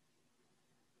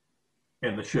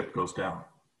 and the ship goes down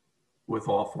with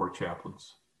all 4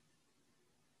 chaplains.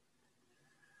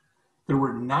 There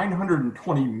were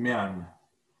 920 men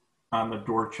on the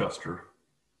Dorchester.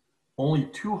 Only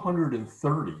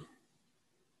 230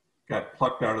 got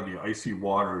plucked out of the icy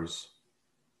waters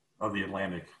of the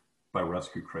Atlantic by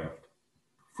rescue craft.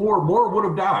 4 more would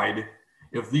have died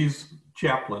if these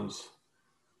chaplains,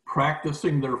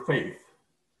 practicing their faith,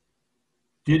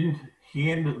 didn't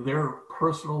hand their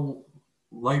personal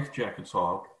life jackets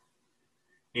off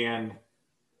and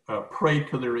pray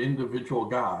to their individual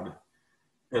God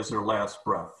as their last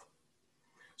breath.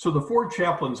 So the 4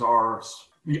 chaplains are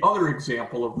the other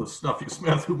example of the Snuffy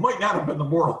Smith, who might not have been the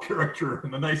moral character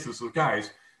and the nicest of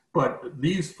guys, but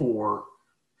these 4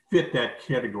 fit that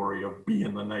category of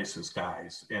being the nicest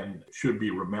guys and should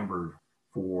be remembered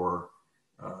for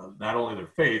not only their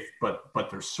faith, but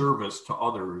their service to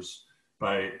others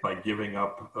by giving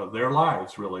up their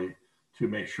lives, really, to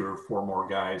make sure 4 more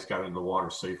guys got in the water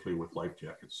safely with life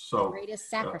jackets. So greatest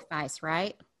sacrifice,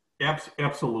 right?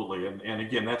 Absolutely. And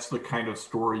again, that's the kind of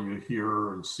story you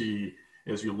hear and see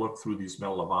as you look through these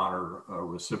Medal of Honor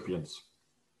recipients.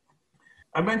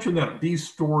 I mentioned that these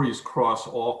stories cross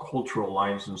all cultural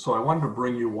lines, and so I wanted to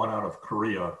bring you one out of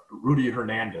Korea, Rudy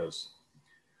Hernandez.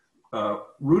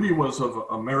 Rudy was of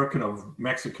American of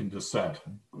Mexican descent.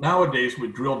 Nowadays, we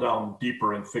drill down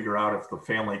deeper and figure out if the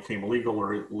family came legal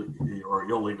or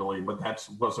illegally, but that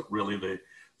wasn't really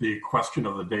the question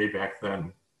of the day back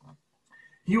then.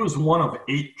 He was one of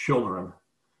 8 children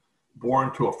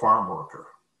born to a farm worker.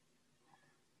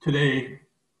 Today's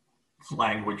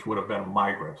language would have been a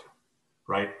migrant,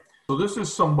 right? So this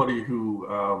is somebody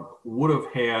who would have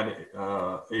had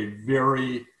a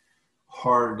very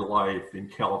hard life in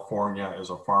California as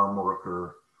a farm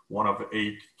worker, one of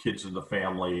 8 kids in the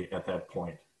family at that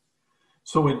point.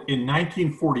 So in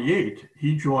 1948,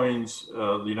 he joins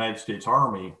the United States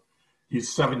Army.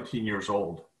 He's 17 years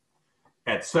old.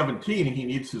 At 17, he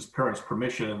needs his parents'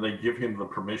 permission, and they give him the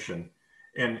permission.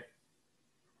 And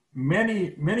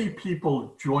many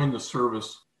people join the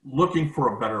service looking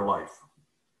for a better life.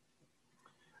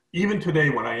 Even today,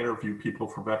 when I interview people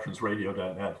for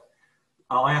VeteransRadio.net,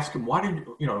 I'll ask them, why did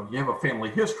you have a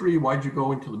family history? Why'd you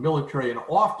go into the military? And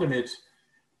often it's,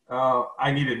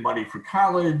 I needed money for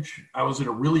college. I was in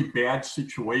a really bad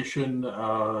situation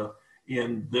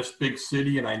in this big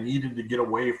city, and I needed to get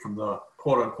away from the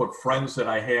quote unquote friends that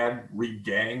I had, read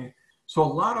gang. So a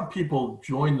lot of people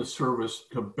join the service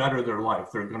to better their life.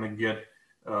 They're going to get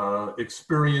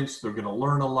experience. They're going to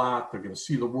learn a lot. They're going to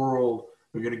see the world.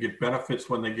 They're going to get benefits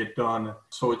when they get done.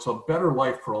 So it's a better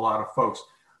life for a lot of folks.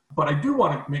 But I do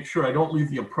want to make sure I don't leave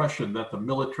the impression that the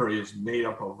military is made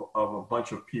up of a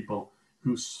bunch of people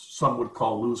who some would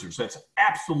call losers. That's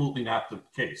absolutely not the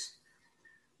case.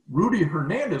 Rudy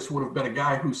Hernandez would have been a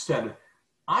guy who said,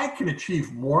 I can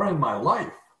achieve more in my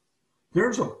life.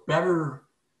 There's a better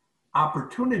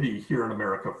opportunity here in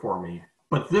America for me,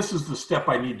 but this is the step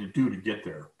I need to do to get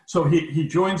there. So he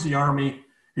joins the Army.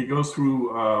 He goes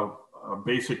through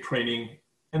basic training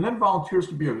and then volunteers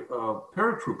to be a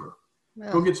paratrooper.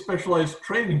 Go get specialized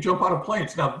training, jump out of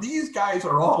planes. Now, these guys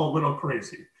are all a little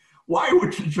crazy. Why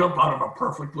would you jump out of a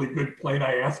perfectly good plane?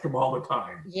 I ask them all the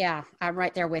time. Yeah, I'm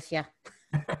right there with you.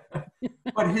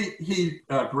 But he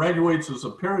graduates as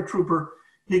a paratrooper.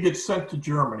 He gets sent to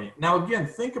Germany. Now, again,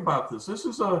 think about this. This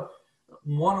is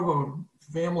one of a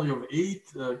family of 8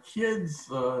 kids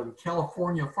in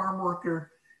California, farm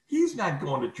worker. He's not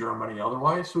going to Germany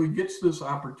otherwise. So he gets this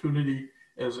opportunity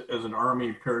as an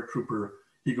Army paratrooper.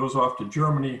 He goes off to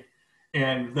Germany,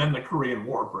 and then the Korean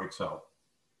War breaks out.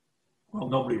 Well,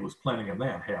 nobody was planning on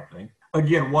that happening.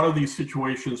 Again, one of these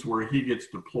situations where he gets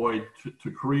deployed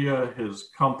to Korea, his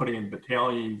company and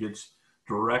battalion gets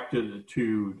directed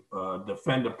to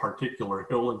defend a particular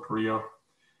hill in Korea.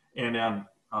 And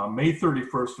on May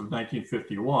 31st of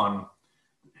 1951,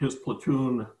 his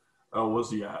platoon was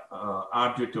the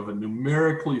object of a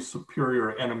numerically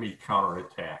superior enemy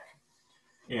counterattack.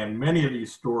 And many of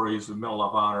these stories, the Medal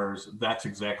of Honors, that's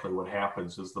exactly what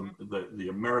happens is the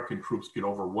American troops get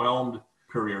overwhelmed,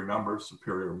 superior numbers,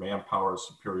 superior manpower,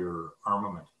 superior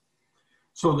armament.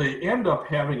 So they end up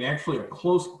having actually a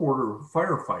close quarter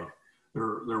firefight.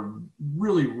 They're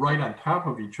really right on top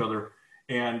of each other.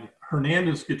 And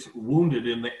Hernandez gets wounded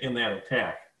in that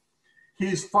attack.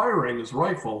 he's firing his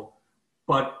rifle,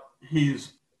 but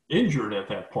he's injured at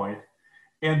that point,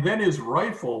 and then his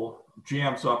rifle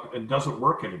jams up and doesn't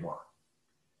work anymore.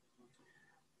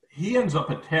 He ends up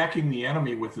attacking the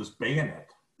enemy with his bayonet.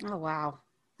 Oh, wow.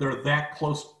 They're that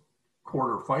close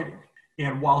quarter fighting.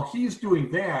 And while he's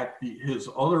doing that, his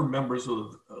other members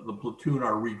of the platoon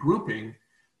are regrouping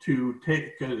to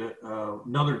take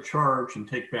another charge and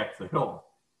take back the hill.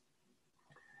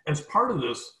 As part of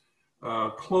this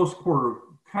close quarter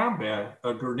combat,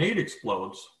 a grenade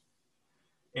explodes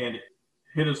and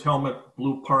hit his helmet,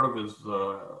 blew part of his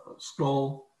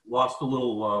skull, lost a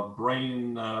little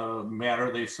brain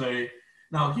matter, they say.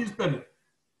 Now, he's been,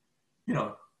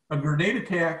 a grenade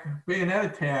attack, bayonet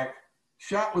attack,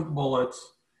 shot with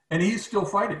bullets, and he's still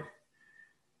fighting.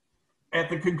 At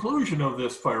the conclusion of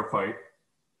this firefight,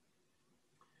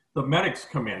 the medics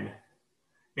come in,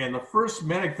 and the first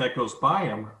medic that goes by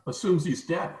him assumes he's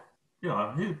dead.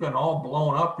 He's been all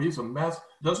blown up, he's a mess,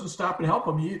 doesn't stop and help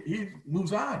him, he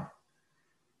moves on.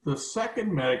 The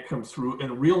second medic comes through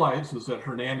and realizes that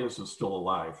Hernandez is still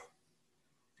alive.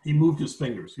 He moved his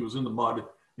fingers. He was in the mud, and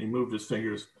he moved his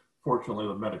fingers. Fortunately,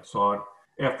 the medic saw it.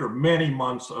 After many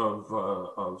months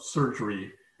of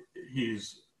surgery,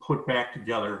 he's put back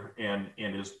together and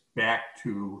is back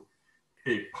to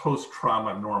a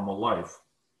post-trauma normal life.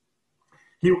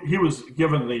 He was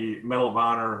given the Medal of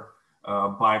Honor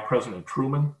by President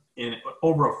Truman. And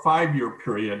over a 5-year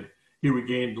period, he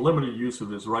regained limited use of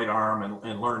his right arm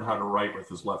and learned how to write with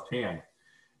his left hand.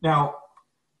 Now,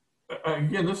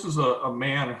 again, this is a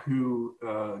man who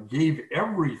gave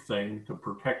everything to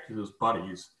protect his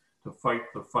buddies, to fight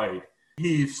the fight.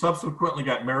 He subsequently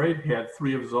got married, had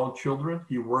 3 of his own children.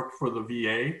 He worked for the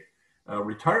VA,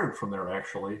 retired from there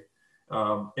actually,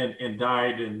 and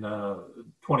died in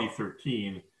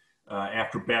 2013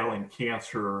 after battling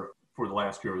cancer for the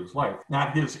last year of his life.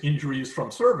 Not his injuries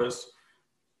from service,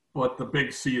 but the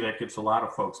big C that gets a lot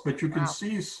of folks. But you can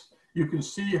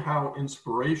see how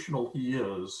inspirational he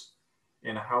is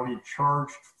and how he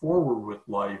charged forward with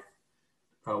life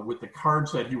with the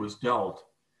cards that he was dealt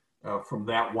from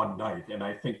that one night. And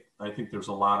I think there's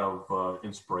a lot of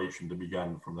inspiration to be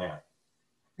gotten from that.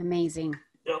 Amazing.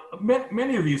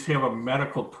 Many of these have a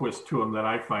medical twist to them that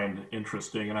I find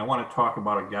interesting, and I want to talk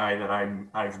about a guy that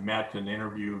I've met and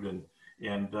interviewed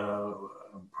and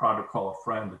I'm proud to call a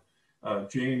friend.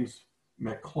 James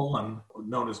McClellan,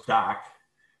 known as Doc.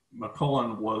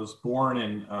 McClellan was born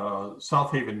in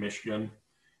South Haven, Michigan,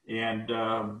 and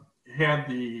had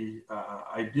the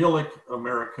idyllic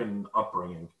American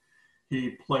upbringing.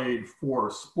 He played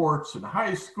 4 sports in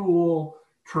high school.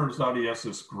 Turns out he has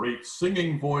this great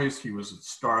singing voice. He was a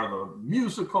star of the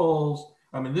musicals.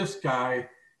 I mean, this guy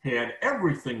had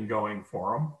everything going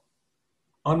for him.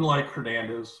 Unlike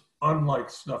Hernandez, unlike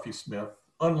Snuffy Smith,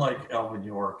 unlike Alvin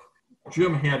York,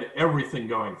 Jim had everything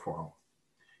going for him.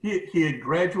 He had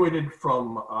graduated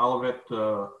from Olivet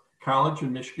College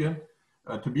in Michigan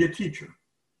to be a teacher.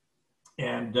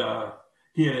 And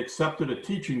he had accepted a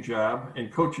teaching job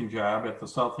and coaching job at the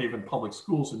South Haven Public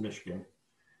Schools in Michigan.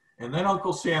 And then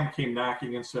Uncle Sam came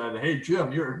knocking and said, "Hey,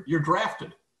 Jim, you're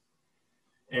drafted."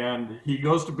 And he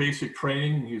goes to basic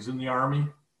training. He's in the Army.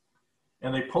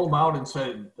 And they pull him out and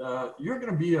said, "You're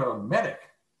going to be a medic."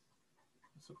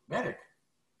 I said, "Medic?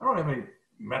 I don't have any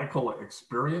medical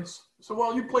experience." So,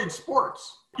 "Well, you played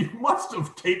sports. You must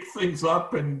have taped things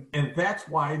up." And that's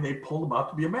why they pulled him out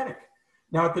to be a medic.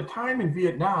 Now, at the time in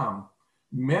Vietnam,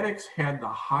 medics had the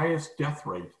highest death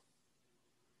rate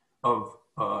of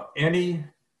any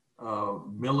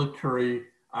military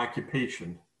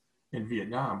occupation in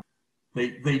Vietnam.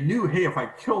 They knew, hey, if I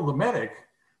kill the medic,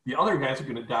 the other guys are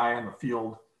going to die on the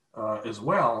field as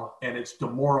well, and it's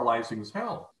demoralizing as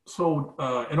hell. So,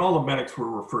 and all the medics were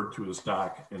referred to as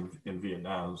Doc in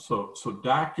Vietnam. So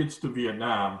Doc gets to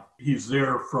Vietnam. He's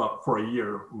there for a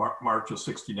year, March of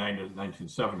 69 to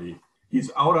 1970.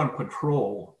 He's out on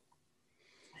patrol.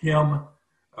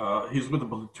 He's with the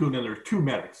platoon, and there are 2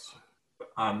 medics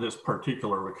on this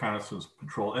particular reconnaissance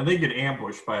patrol, and they get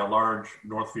ambushed by a large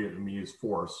North Vietnamese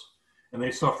force, and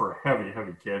they suffer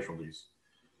heavy casualties.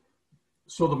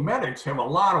 So the medics have a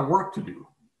lot of work to do.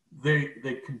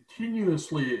 They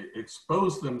continuously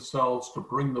expose themselves to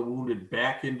bring the wounded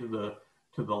back into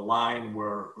the line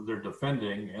where they're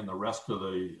defending, and the rest of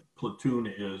the platoon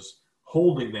is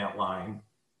holding that line.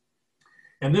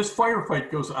 And this firefight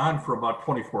goes on for about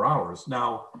 24 hours.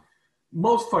 Now,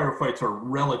 most firefights are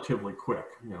relatively quick,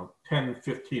 10,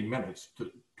 15 minutes.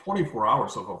 24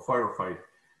 hours of a firefight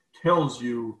tells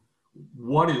you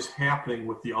what is happening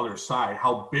with the other side,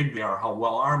 how big they are, how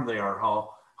well armed they are,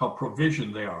 how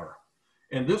provisioned they are.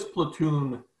 And this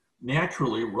platoon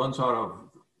naturally runs out of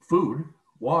food,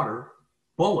 water,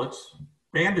 bullets,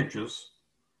 bandages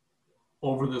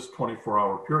over this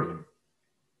 24-hour period.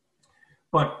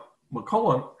 But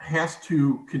McCullough has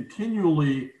to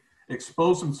continually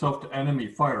expose himself to enemy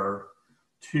fire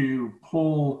to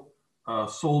pull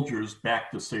soldiers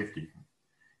back to safety.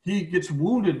 He gets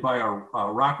wounded by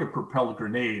a rocket-propelled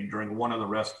grenade during one of the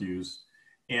rescues,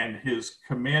 and his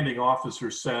commanding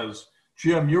officer says,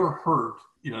 "Jim, you're hurt.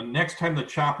 You know, next time the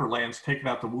chopper lands taking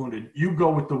out the wounded, you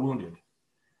go with the wounded."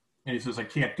 And he says, "I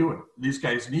can't do it. These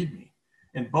guys need me."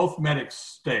 And both medics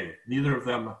stay. Neither of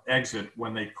them exit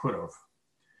when they could have.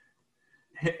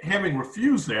 Having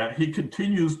refused that, he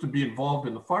continues to be involved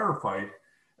in the firefight,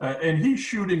 and he's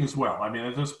shooting as well. I mean,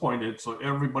 at this point, it's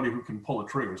everybody who can pull a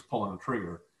trigger is pulling a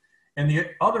trigger. And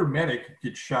the other medic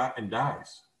gets shot and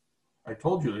dies. I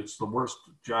told you it's the worst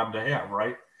job to have,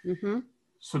 right? Mm-hmm.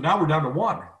 So now we're down to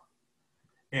one.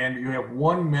 And you have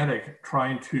one medic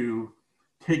trying to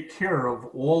take care of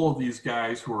all of these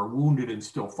guys who are wounded and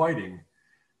still fighting,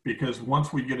 because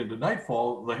once we get into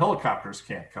nightfall, the helicopters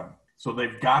can't come. So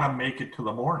they've got to make it to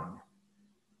the morning.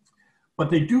 But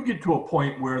they do get to a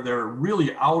point where they're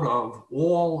really out of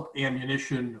all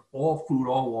ammunition, all food,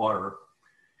 all water,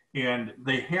 and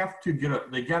they have to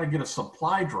got to get a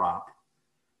supply drop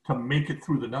to make it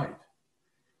through the night.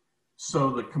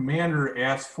 So the commander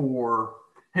asks for,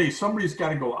 hey, somebody's got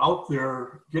to go out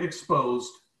there, get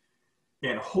exposed,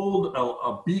 and hold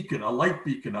a beacon, a light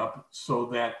beacon up so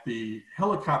that the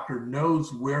helicopter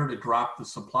knows where to drop the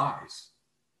supplies.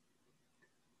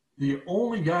 The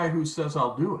only guy who says,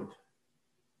 "I'll do it,"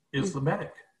 is the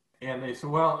medic. And they say,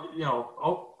 well, you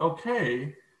know,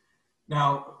 okay.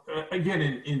 Now, again,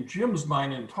 in Jim's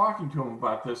mind, in talking to him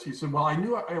about this, he said, well, I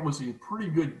knew I was in pretty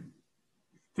good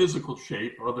physical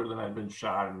shape, other than I'd been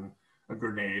shot in a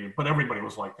grenade, but everybody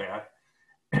was like that.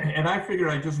 And I figured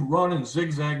I'd just run and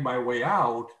zigzag my way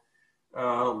out,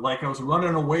 like I was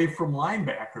running away from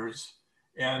linebackers,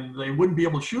 and they wouldn't be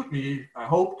able to shoot me, I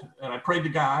hoped, and I prayed to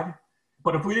God.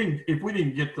 But if we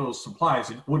didn't get those supplies,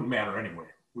 it wouldn't matter anyway.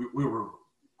 We were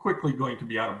quickly going to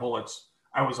be out of bullets.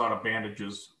 I was out of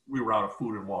bandages. We were out of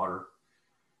food and water.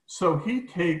 So he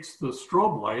takes the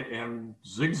strobe light and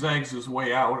zigzags his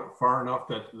way out far enough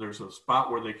that there's a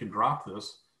spot where they can drop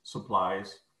this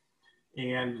supplies.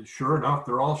 And sure enough,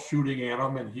 they're all shooting at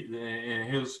him, and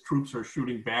his troops are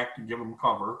shooting back to give him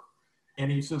cover.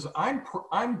 And he says,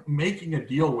 I'm making a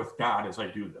deal with God as I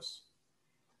do this.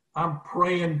 I'm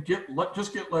praying,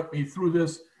 let me through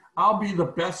this. I'll be the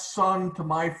best son to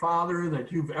my father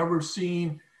that you've ever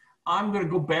seen. I'm going to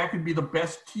go back and be the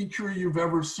best teacher you've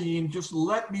ever seen. Just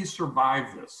let me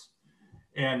survive this.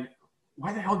 And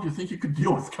why the hell do you think you could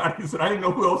deal with God? He said, I didn't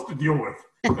know who else to deal with.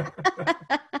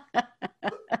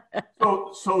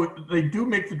 So they do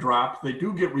make the drop. They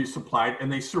do get resupplied,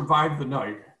 and they survive the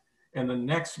night. And the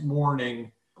next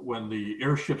morning, when the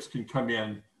airships can come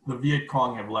in, the Viet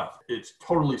Cong have left. It's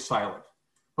totally silent,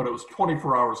 but it was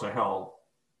 24 hours of hell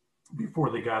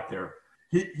before they got there.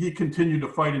 He continued to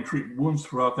fight and treat wounds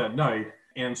throughout that night.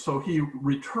 And so he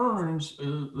returns,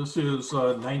 this is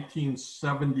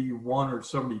 1971 or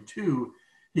 72,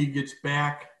 he gets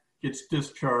back, gets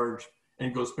discharged,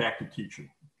 and goes back to teaching.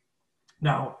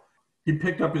 Now, he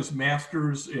picked up his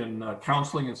master's in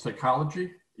counseling and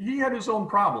psychology. He had his own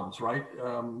problems, right?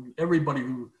 Everybody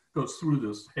who goes through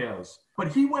this has. But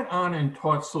he went on and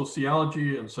taught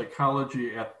sociology and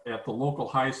psychology at the local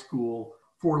high school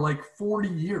for like 40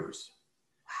 years.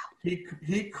 Wow.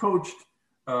 He coached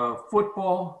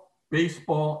football,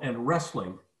 baseball, and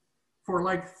wrestling for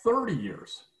like 30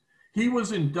 years. He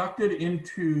was inducted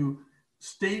into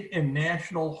state and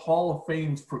national Hall of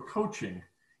Fames for coaching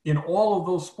in all of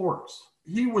those sports.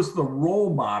 He was the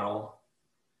role model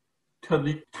to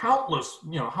the countless,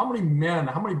 how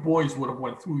many boys would have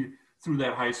went through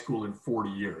that high school in 40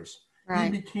 years.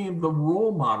 Right. He became the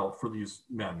role model for these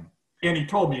men. And he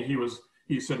told me,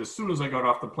 he said, as soon as I got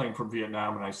off the plane from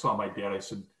Vietnam and I saw my dad, I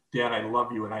said, Dad, I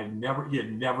love you. And he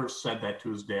had never said that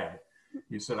to his dad.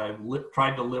 He said, I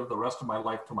tried to live the rest of my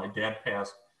life till my dad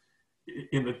passed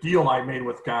in the deal I made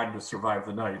with God to survive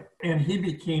the night. And he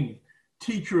became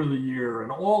Teacher of the Year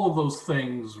and all of those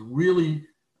things, really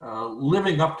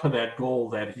living up to that goal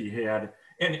that he had.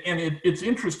 And it's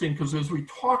interesting because as we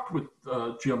talked with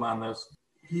Jim on this,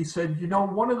 he said,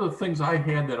 one of the things I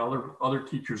had that other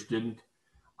teachers didn't,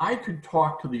 I could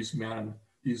talk to these men,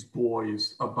 these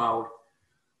boys, about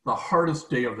the hardest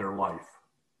day of their life.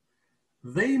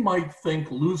 They might think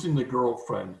losing the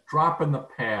girlfriend, dropping the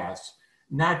pass,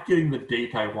 not getting the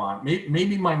date I want,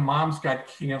 maybe my mom's got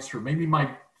cancer, maybe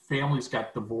my family's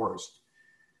got divorced,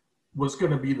 was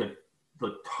going to be the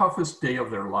the toughest day of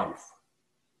their life.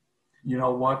 You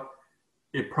know what?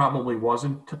 It probably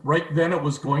wasn't. Right then it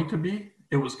was going to be.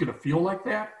 It was going to feel like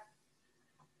that.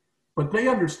 But they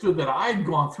understood that I'd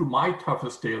gone through my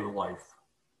toughest day of life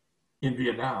in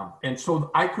Vietnam. And so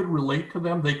I could relate to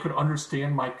them. They could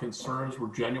understand my concerns were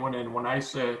genuine. And when I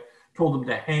told them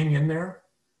to hang in there,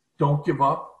 don't give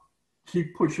up,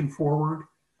 keep pushing forward,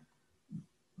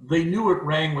 they knew it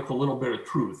rang with a little bit of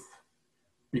truth,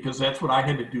 because that's what I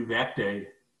had to do that day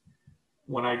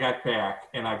when I got back,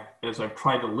 and as I've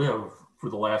tried to live for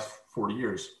the last 40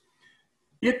 years.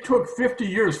 It took 50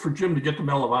 years for Jim to get the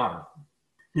Medal of Honor.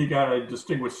 He got a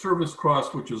Distinguished Service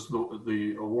Cross, which is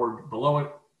the award below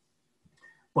it.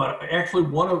 But actually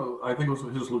I think it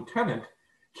was his lieutenant,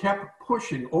 kept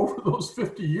pushing over those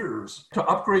 50 years to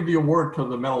upgrade the award to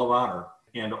the Medal of Honor.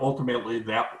 And ultimately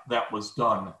that was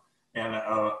done. And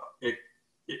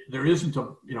there isn't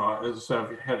a, as I said,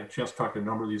 I've had a chance to talk to a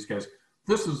number of these guys.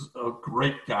 This is a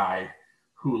great guy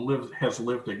who has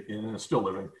lived and is still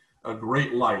living a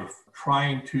great life,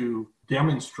 trying to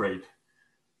demonstrate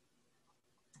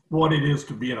what it is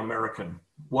to be an American,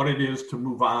 what it is to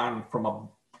move on from a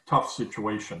tough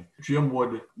situation. Jim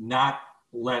would not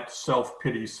let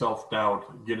self-pity,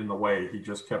 self-doubt get in the way. He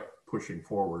just kept pushing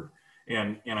forward.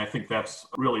 And I think that's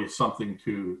really something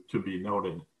to be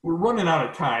noted. We're running out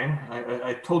of time.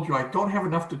 I told you I don't have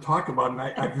enough to talk about, and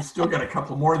I've still got a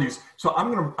couple more of these. So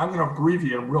I'm gonna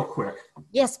abbreviate them real quick.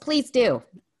 Yes, please do.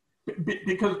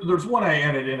 Because there's one I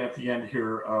added in at the end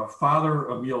here. Father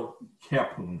Emil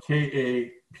Kapaun,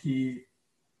 Kapaun.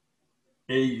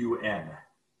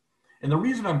 And the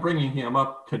reason I'm bringing him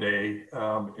up today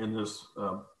in this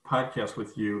podcast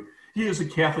with you, he is a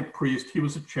Catholic priest. He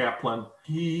was a chaplain.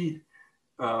 He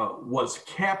was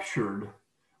captured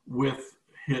with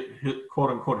his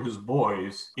quote unquote his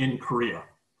boys in Korea.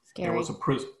 Scary. And was a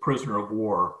prisoner of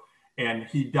war, and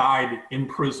he died in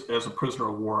prison as a prisoner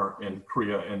of war in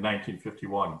Korea in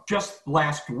 1951. Just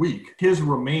last week, his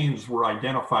remains were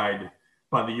identified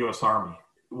by the U.S. Army.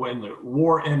 When the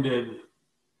war ended,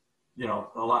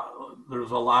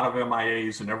 there's a lot of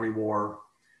MIAs in every war.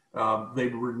 They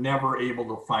were never able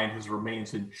to find his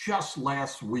remains, and just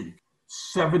last week,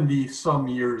 70 some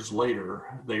years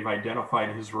later, they've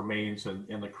identified his remains,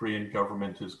 and the Korean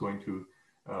government is going to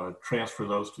transfer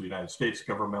those to the United States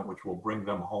government, which will bring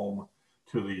them home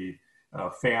to the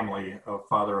family of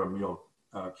Father Emil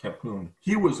Kapaun.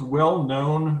 He was well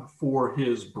known for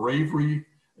his bravery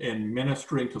in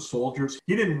ministering to soldiers.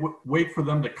 He didn't wait for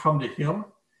them to come to him.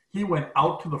 He went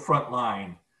out to the front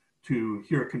line to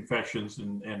hear confessions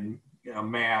and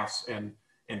mass and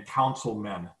counsel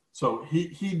men. So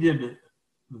he did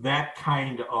that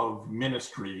kind of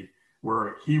ministry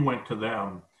where he went to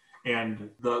them, and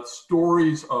the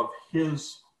stories of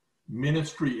his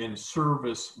ministry and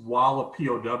service while a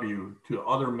POW to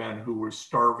other men who were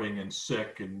starving and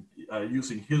sick and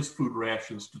using his food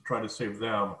rations to try to save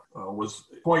them was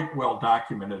quite well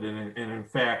documented. And in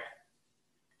fact,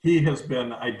 he has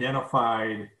been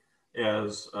identified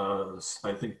as,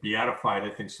 I think beatified, I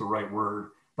think is the right word,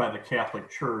 by the Catholic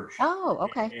Church. Oh,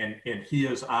 okay. And he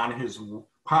is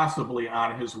possibly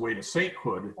on his way to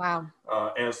sainthood. Wow.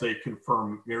 As they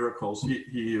confirm miracles.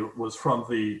 He was from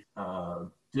the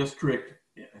district,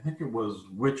 I think it was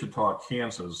Wichita,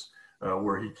 Kansas,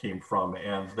 where he came from,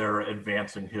 and they're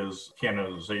advancing his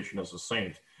canonization as a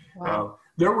saint. Wow.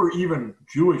 There were even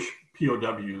Jewish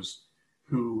POWs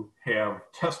who have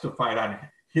testified on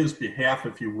his behalf,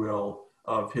 if you will,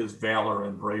 of his valor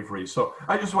and bravery. So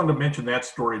I just wanted to mention that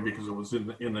story because it was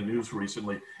in the news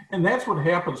recently. And that's what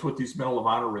happens with these Medal of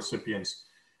Honor recipients.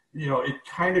 It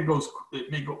kind of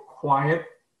it may go quiet,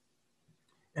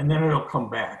 and then it'll come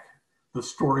back. The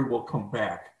story will come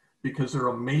back because they're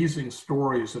amazing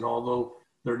stories. And although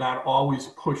they're not always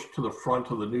pushed to the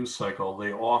front of the news cycle,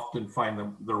 they often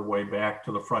find their way back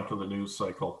to the front of the news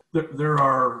cycle. There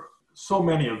are so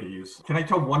many of these. Can I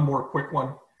tell one more quick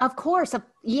one? Of course.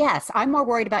 Yes. I'm more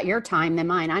worried about your time than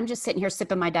mine. I'm just sitting here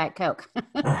sipping my Diet Coke.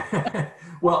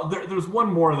 Well, there's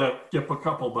one more that skip a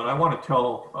couple, but I want to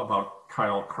tell about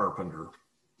Kyle Carpenter.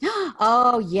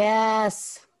 Oh,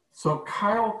 yes. So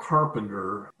Kyle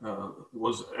Carpenter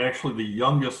was actually the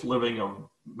youngest living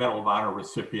Medal of Honor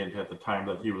recipient at the time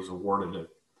that he was awarded it.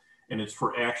 And it's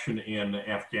for action in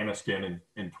Afghanistan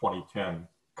in 2010.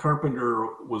 Carpenter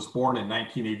was born in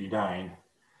 1989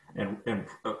 and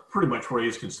pretty much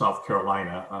raised in South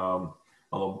Carolina,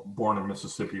 although born in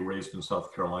Mississippi, raised in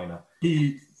South Carolina.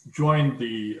 He joined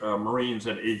the Marines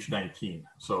at age 19.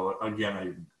 So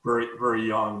again, very, very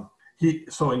young.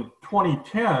 So in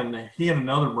 2010, he and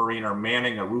another Marine are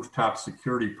manning a rooftop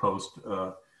security post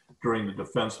during the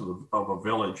defense of a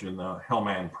village in the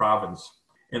Helmand province,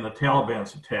 and the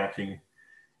Taliban's attacking,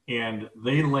 and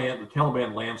the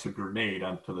Taliban lands a grenade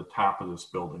onto the top of this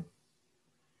building,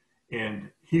 and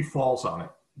he falls on it.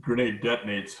 Grenade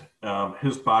detonates.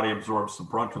 His body absorbs the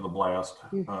brunt of the blast,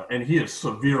 and he is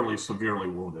severely, severely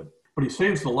wounded. But he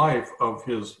saves the life of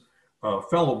his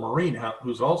fellow Marine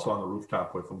who's also on the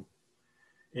rooftop with him.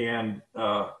 And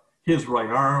his right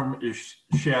arm is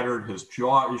shattered, his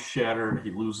jaw is shattered,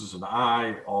 he loses an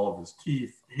eye, all of his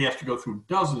teeth. He has to go through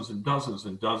dozens and dozens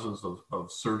and dozens of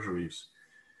surgeries.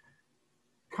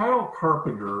 Kyle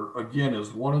Carpenter, again,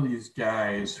 is one of these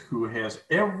guys who has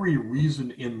every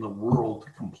reason in the world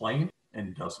to complain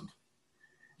and doesn't.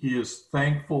 He is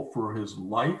thankful for his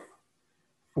life,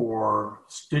 for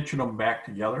stitching them back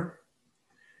together.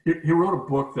 He wrote a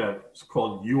book that's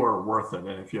called You Are Worth It.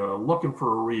 And if you're looking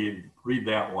for a read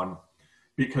that one,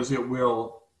 because it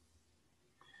will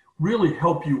really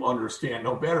help you understand,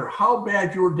 no matter how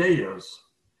bad your day is,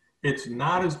 it's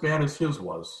not as bad as his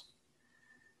was.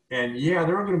 And yeah,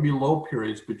 there are going to be low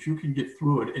periods, but you can get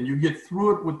through it. And you get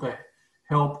through it with the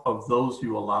help of those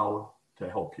you allow to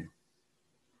help you.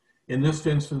 In this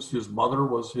instance, his mother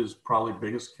was his probably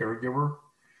biggest caregiver.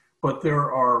 But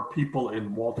there are people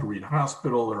in Walter Reed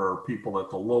Hospital. There are people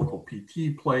at the local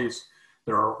PT place.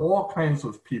 There are all kinds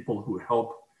of people who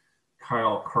help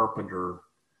Kyle Carpenter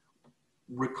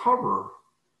recover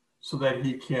so that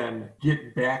he can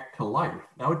get back to life.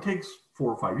 Now, it takes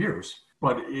 4 or 5 years,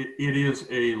 but it is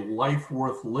a life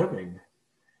worth living.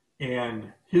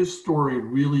 And his story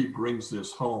really brings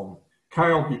this home.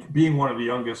 Kyle, being one of the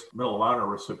youngest Medal of Honor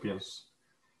recipients,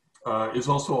 is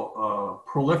also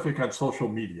prolific on social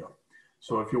media.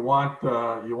 So if you want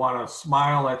to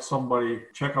smile at somebody,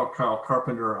 check out Kyle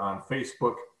Carpenter on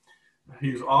Facebook.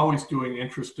 He's always doing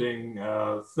interesting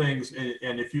things.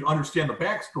 And if you understand the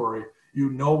backstory, you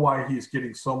know why he's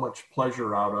getting so much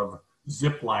pleasure out of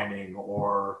zip lining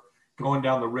or going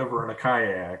down the river in a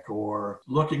kayak or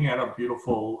looking at a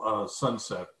beautiful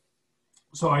sunset.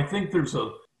 So I think there's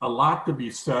a lot to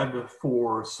be said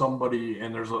for somebody,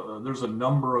 and there's a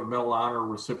number of Medal of Honor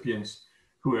recipients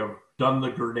who have done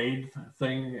the grenade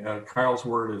thing. Kyle's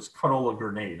word is cuddle a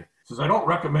grenade. He says, I don't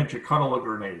recommend you cuddle a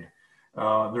grenade.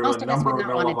 There's a number of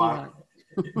Medal of Honor.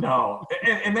 No,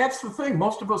 and that's the thing.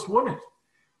 Most of us wouldn't.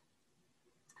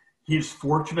 He's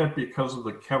fortunate because of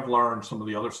the Kevlar and some of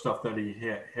the other stuff that he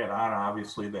had on,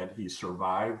 obviously, that he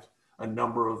survived. A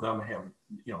number of them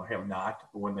have not,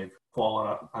 when they've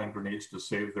fallen on grenades to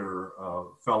save their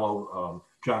fellow.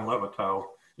 John Levitow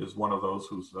is one of those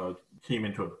who's came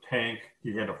into a tank.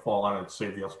 He had to fall on it to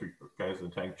save the other guys in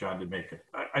the tank. John didn't make it.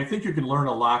 I think you can learn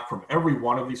a lot from every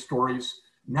one of these stories.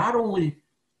 Not only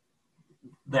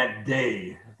that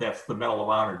day, that's the Medal of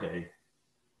Honor day,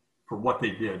 for what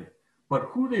they did, but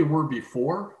who they were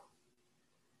before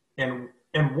and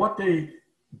what they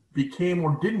became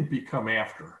or didn't become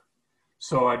after.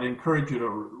 So I'd encourage you to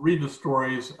read the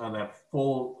stories on that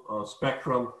full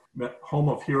spectrum.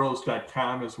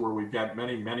 Homeofheroes.com is where we've got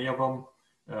many, many of them.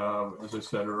 As I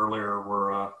said earlier, we're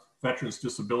a veterans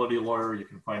disability lawyer. You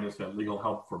can find us at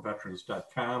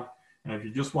legalhelpforveterans.com. And if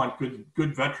you just want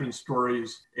good veteran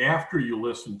stories after you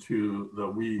listen to the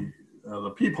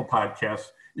People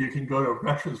podcast, you can go to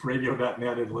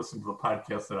veteransradio.net and listen to the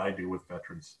podcast that I do with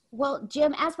veterans. Well,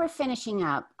 Jim, as we're finishing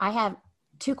up, I have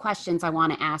 2 questions I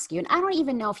want to ask you, and I don't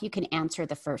even know if you can answer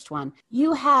the first one.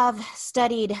 You have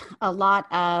studied a lot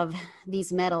of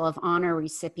these Medal of Honor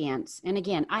recipients. And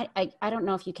again, I don't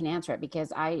know if you can answer it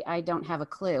because I don't have a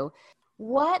clue.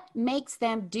 Why did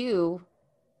they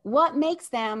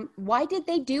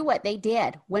do what they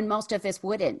did when most of us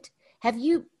wouldn't?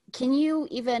 Can you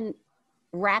even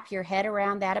wrap your head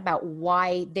around that, about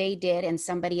why they did and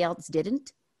somebody else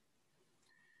didn't?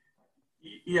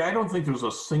 Yeah, I don't think there's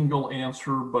a single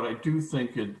answer, but I do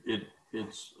think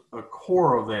it's a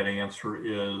core of that answer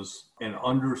is an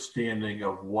understanding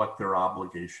of what their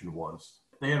obligation was.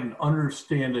 They had an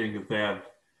understanding that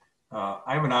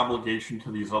I have an obligation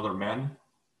to these other men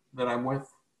that I'm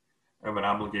with. I have an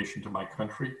obligation to my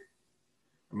country.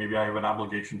 Maybe I have an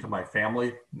obligation to my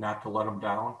family not to let them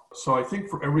down. So I think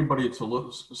for everybody, it's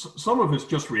some of it's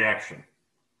just reaction.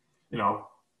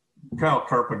 Kyle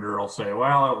Carpenter will say,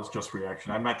 well, that was just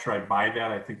reaction. I'm not sure I buy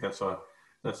that. I think that's an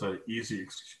easy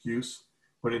excuse.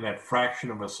 But in that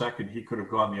fraction of a second, he could have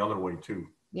gone the other way too.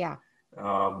 Yeah.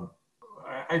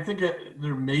 I think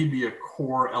there may be a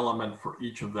core element for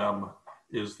each of them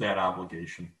is that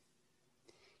obligation.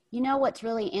 What's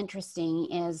really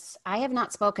interesting is I have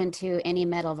not spoken to any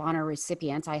Medal of Honor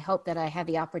recipients. I hope that I have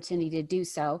the opportunity to do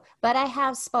so, but I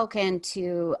have spoken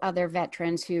to other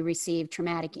veterans who received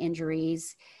traumatic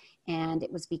injuries. And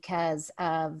it was because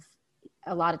of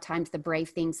a lot of times the brave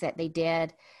things that they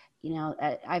did. You know,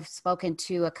 I've spoken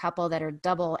to a couple that are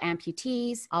double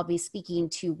amputees. I'll be speaking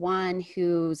to one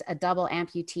who's a double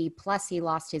amputee, plus he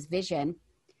lost his vision.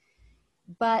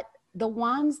 But the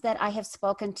ones that I have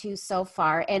spoken to so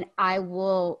far, and I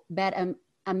will bet $1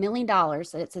 million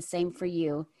that it's the same for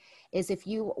you, is if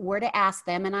you were to ask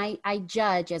them, and I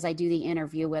judge as I do the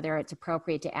interview whether it's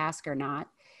appropriate to ask or not,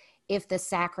 if the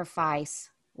sacrifice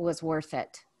was worth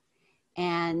it.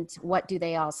 And what do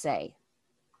they all say?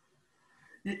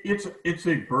 It's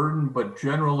a burden, but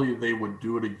generally they would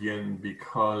do it again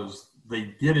because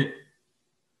they did it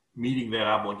meeting that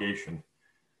obligation.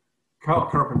 Kyle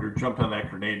Carpenter jumped on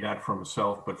that grenade not for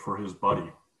himself, but for his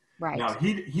buddy. Right. Now,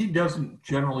 he doesn't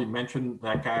generally mention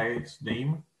that guy's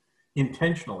name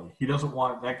intentionally. He doesn't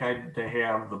want that guy to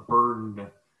have the burden,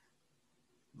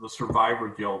 the survivor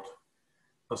guilt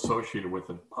associated with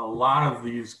it. A lot of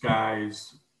these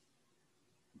guys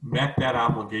met that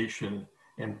obligation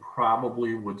and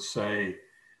probably would say,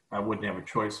 I wouldn't have a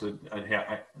choice.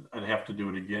 I'd have to do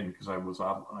it again because I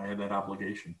had that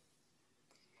obligation.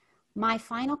 My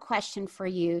final question for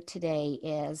you today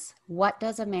is, what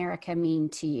does America mean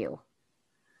to you?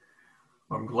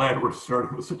 I'm glad we're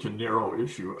starting with such a narrow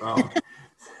issue.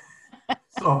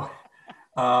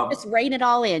 Just rein it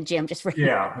all in, Jim. Just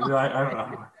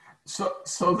yeah.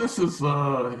 So this is,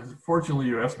 fortunately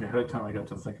you asked me ahead of time, I got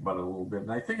to think about it a little bit.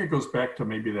 And I think it goes back to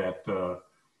maybe that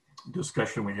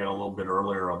discussion we had a little bit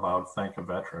earlier about Thank a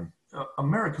Veteran.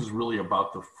 America is really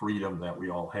about the freedom that we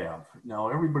all have. Now,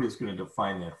 everybody's going to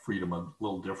define that freedom a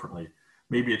little differently.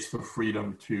 Maybe it's the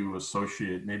freedom to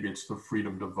associate. Maybe it's the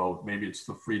freedom to vote. Maybe it's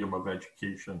the freedom of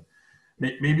education.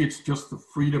 Maybe it's just the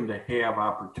freedom to have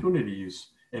opportunities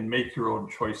and make your own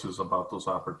choices about those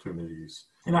opportunities.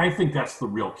 And I think that's the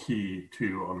real key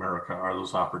to America, are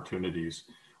those opportunities.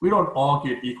 We don't all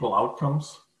get equal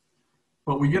outcomes,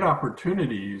 but we get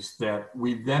opportunities that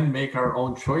we then make our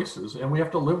own choices, and we have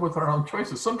to live with our own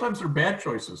choices. Sometimes they're bad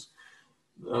choices.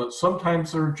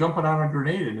 Sometimes they're jumping on a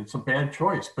grenade and it's a bad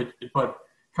choice. But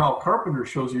Kyle Carpenter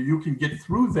shows you can get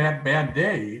through that bad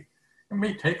day. It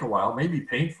may take a while, may be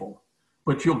painful,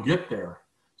 but you'll get there.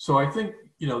 So I think,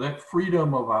 that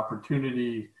freedom of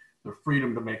opportunity, the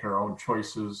freedom to make our own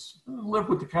choices, live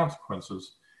with the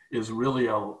consequences, is really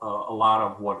a lot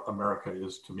of what America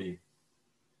is to me.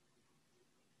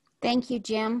 Thank you,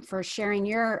 Jim, for sharing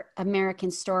your American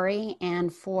story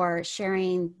and for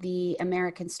sharing the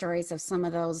American stories of some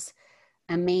of those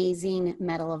amazing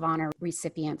Medal of Honor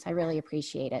recipients. I really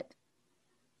appreciate it.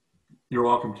 You're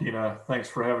welcome, Tina. Thanks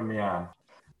for having me on.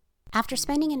 After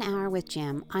spending an hour with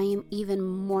Jim, I am even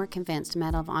more convinced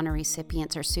Medal of Honor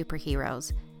recipients are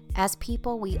superheroes. As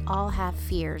people, we all have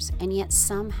fears, and yet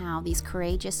somehow these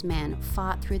courageous men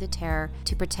fought through the terror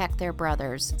to protect their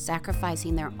brothers,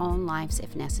 sacrificing their own lives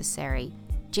if necessary.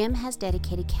 Jim has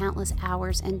dedicated countless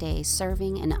hours and days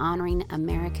serving and honoring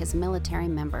America's military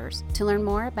members. To learn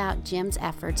more about Jim's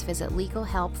efforts, visit Legal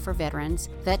Help for Veterans,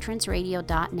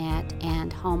 veteransradio.net,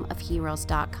 and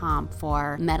homeofheroes.com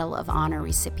for Medal of Honor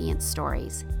recipient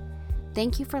stories.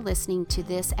 Thank you for listening to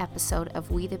this episode of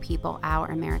We the People,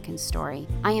 Our American Story.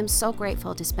 I am so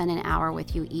grateful to spend an hour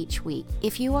with you each week.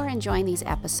 If you are enjoying these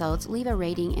episodes, leave a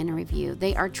rating and a review.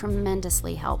 They are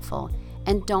tremendously helpful.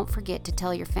 And don't forget to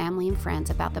tell your family and friends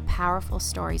about the powerful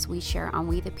stories we share on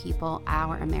We the People,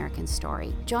 Our American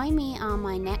Story. Join me on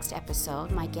my next episode.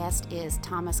 My guest is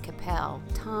Thomas Capel.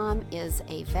 Tom is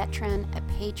a veteran, a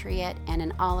patriot, and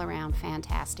an all-around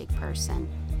fantastic person.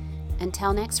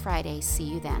 Until next Friday, see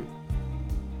you then.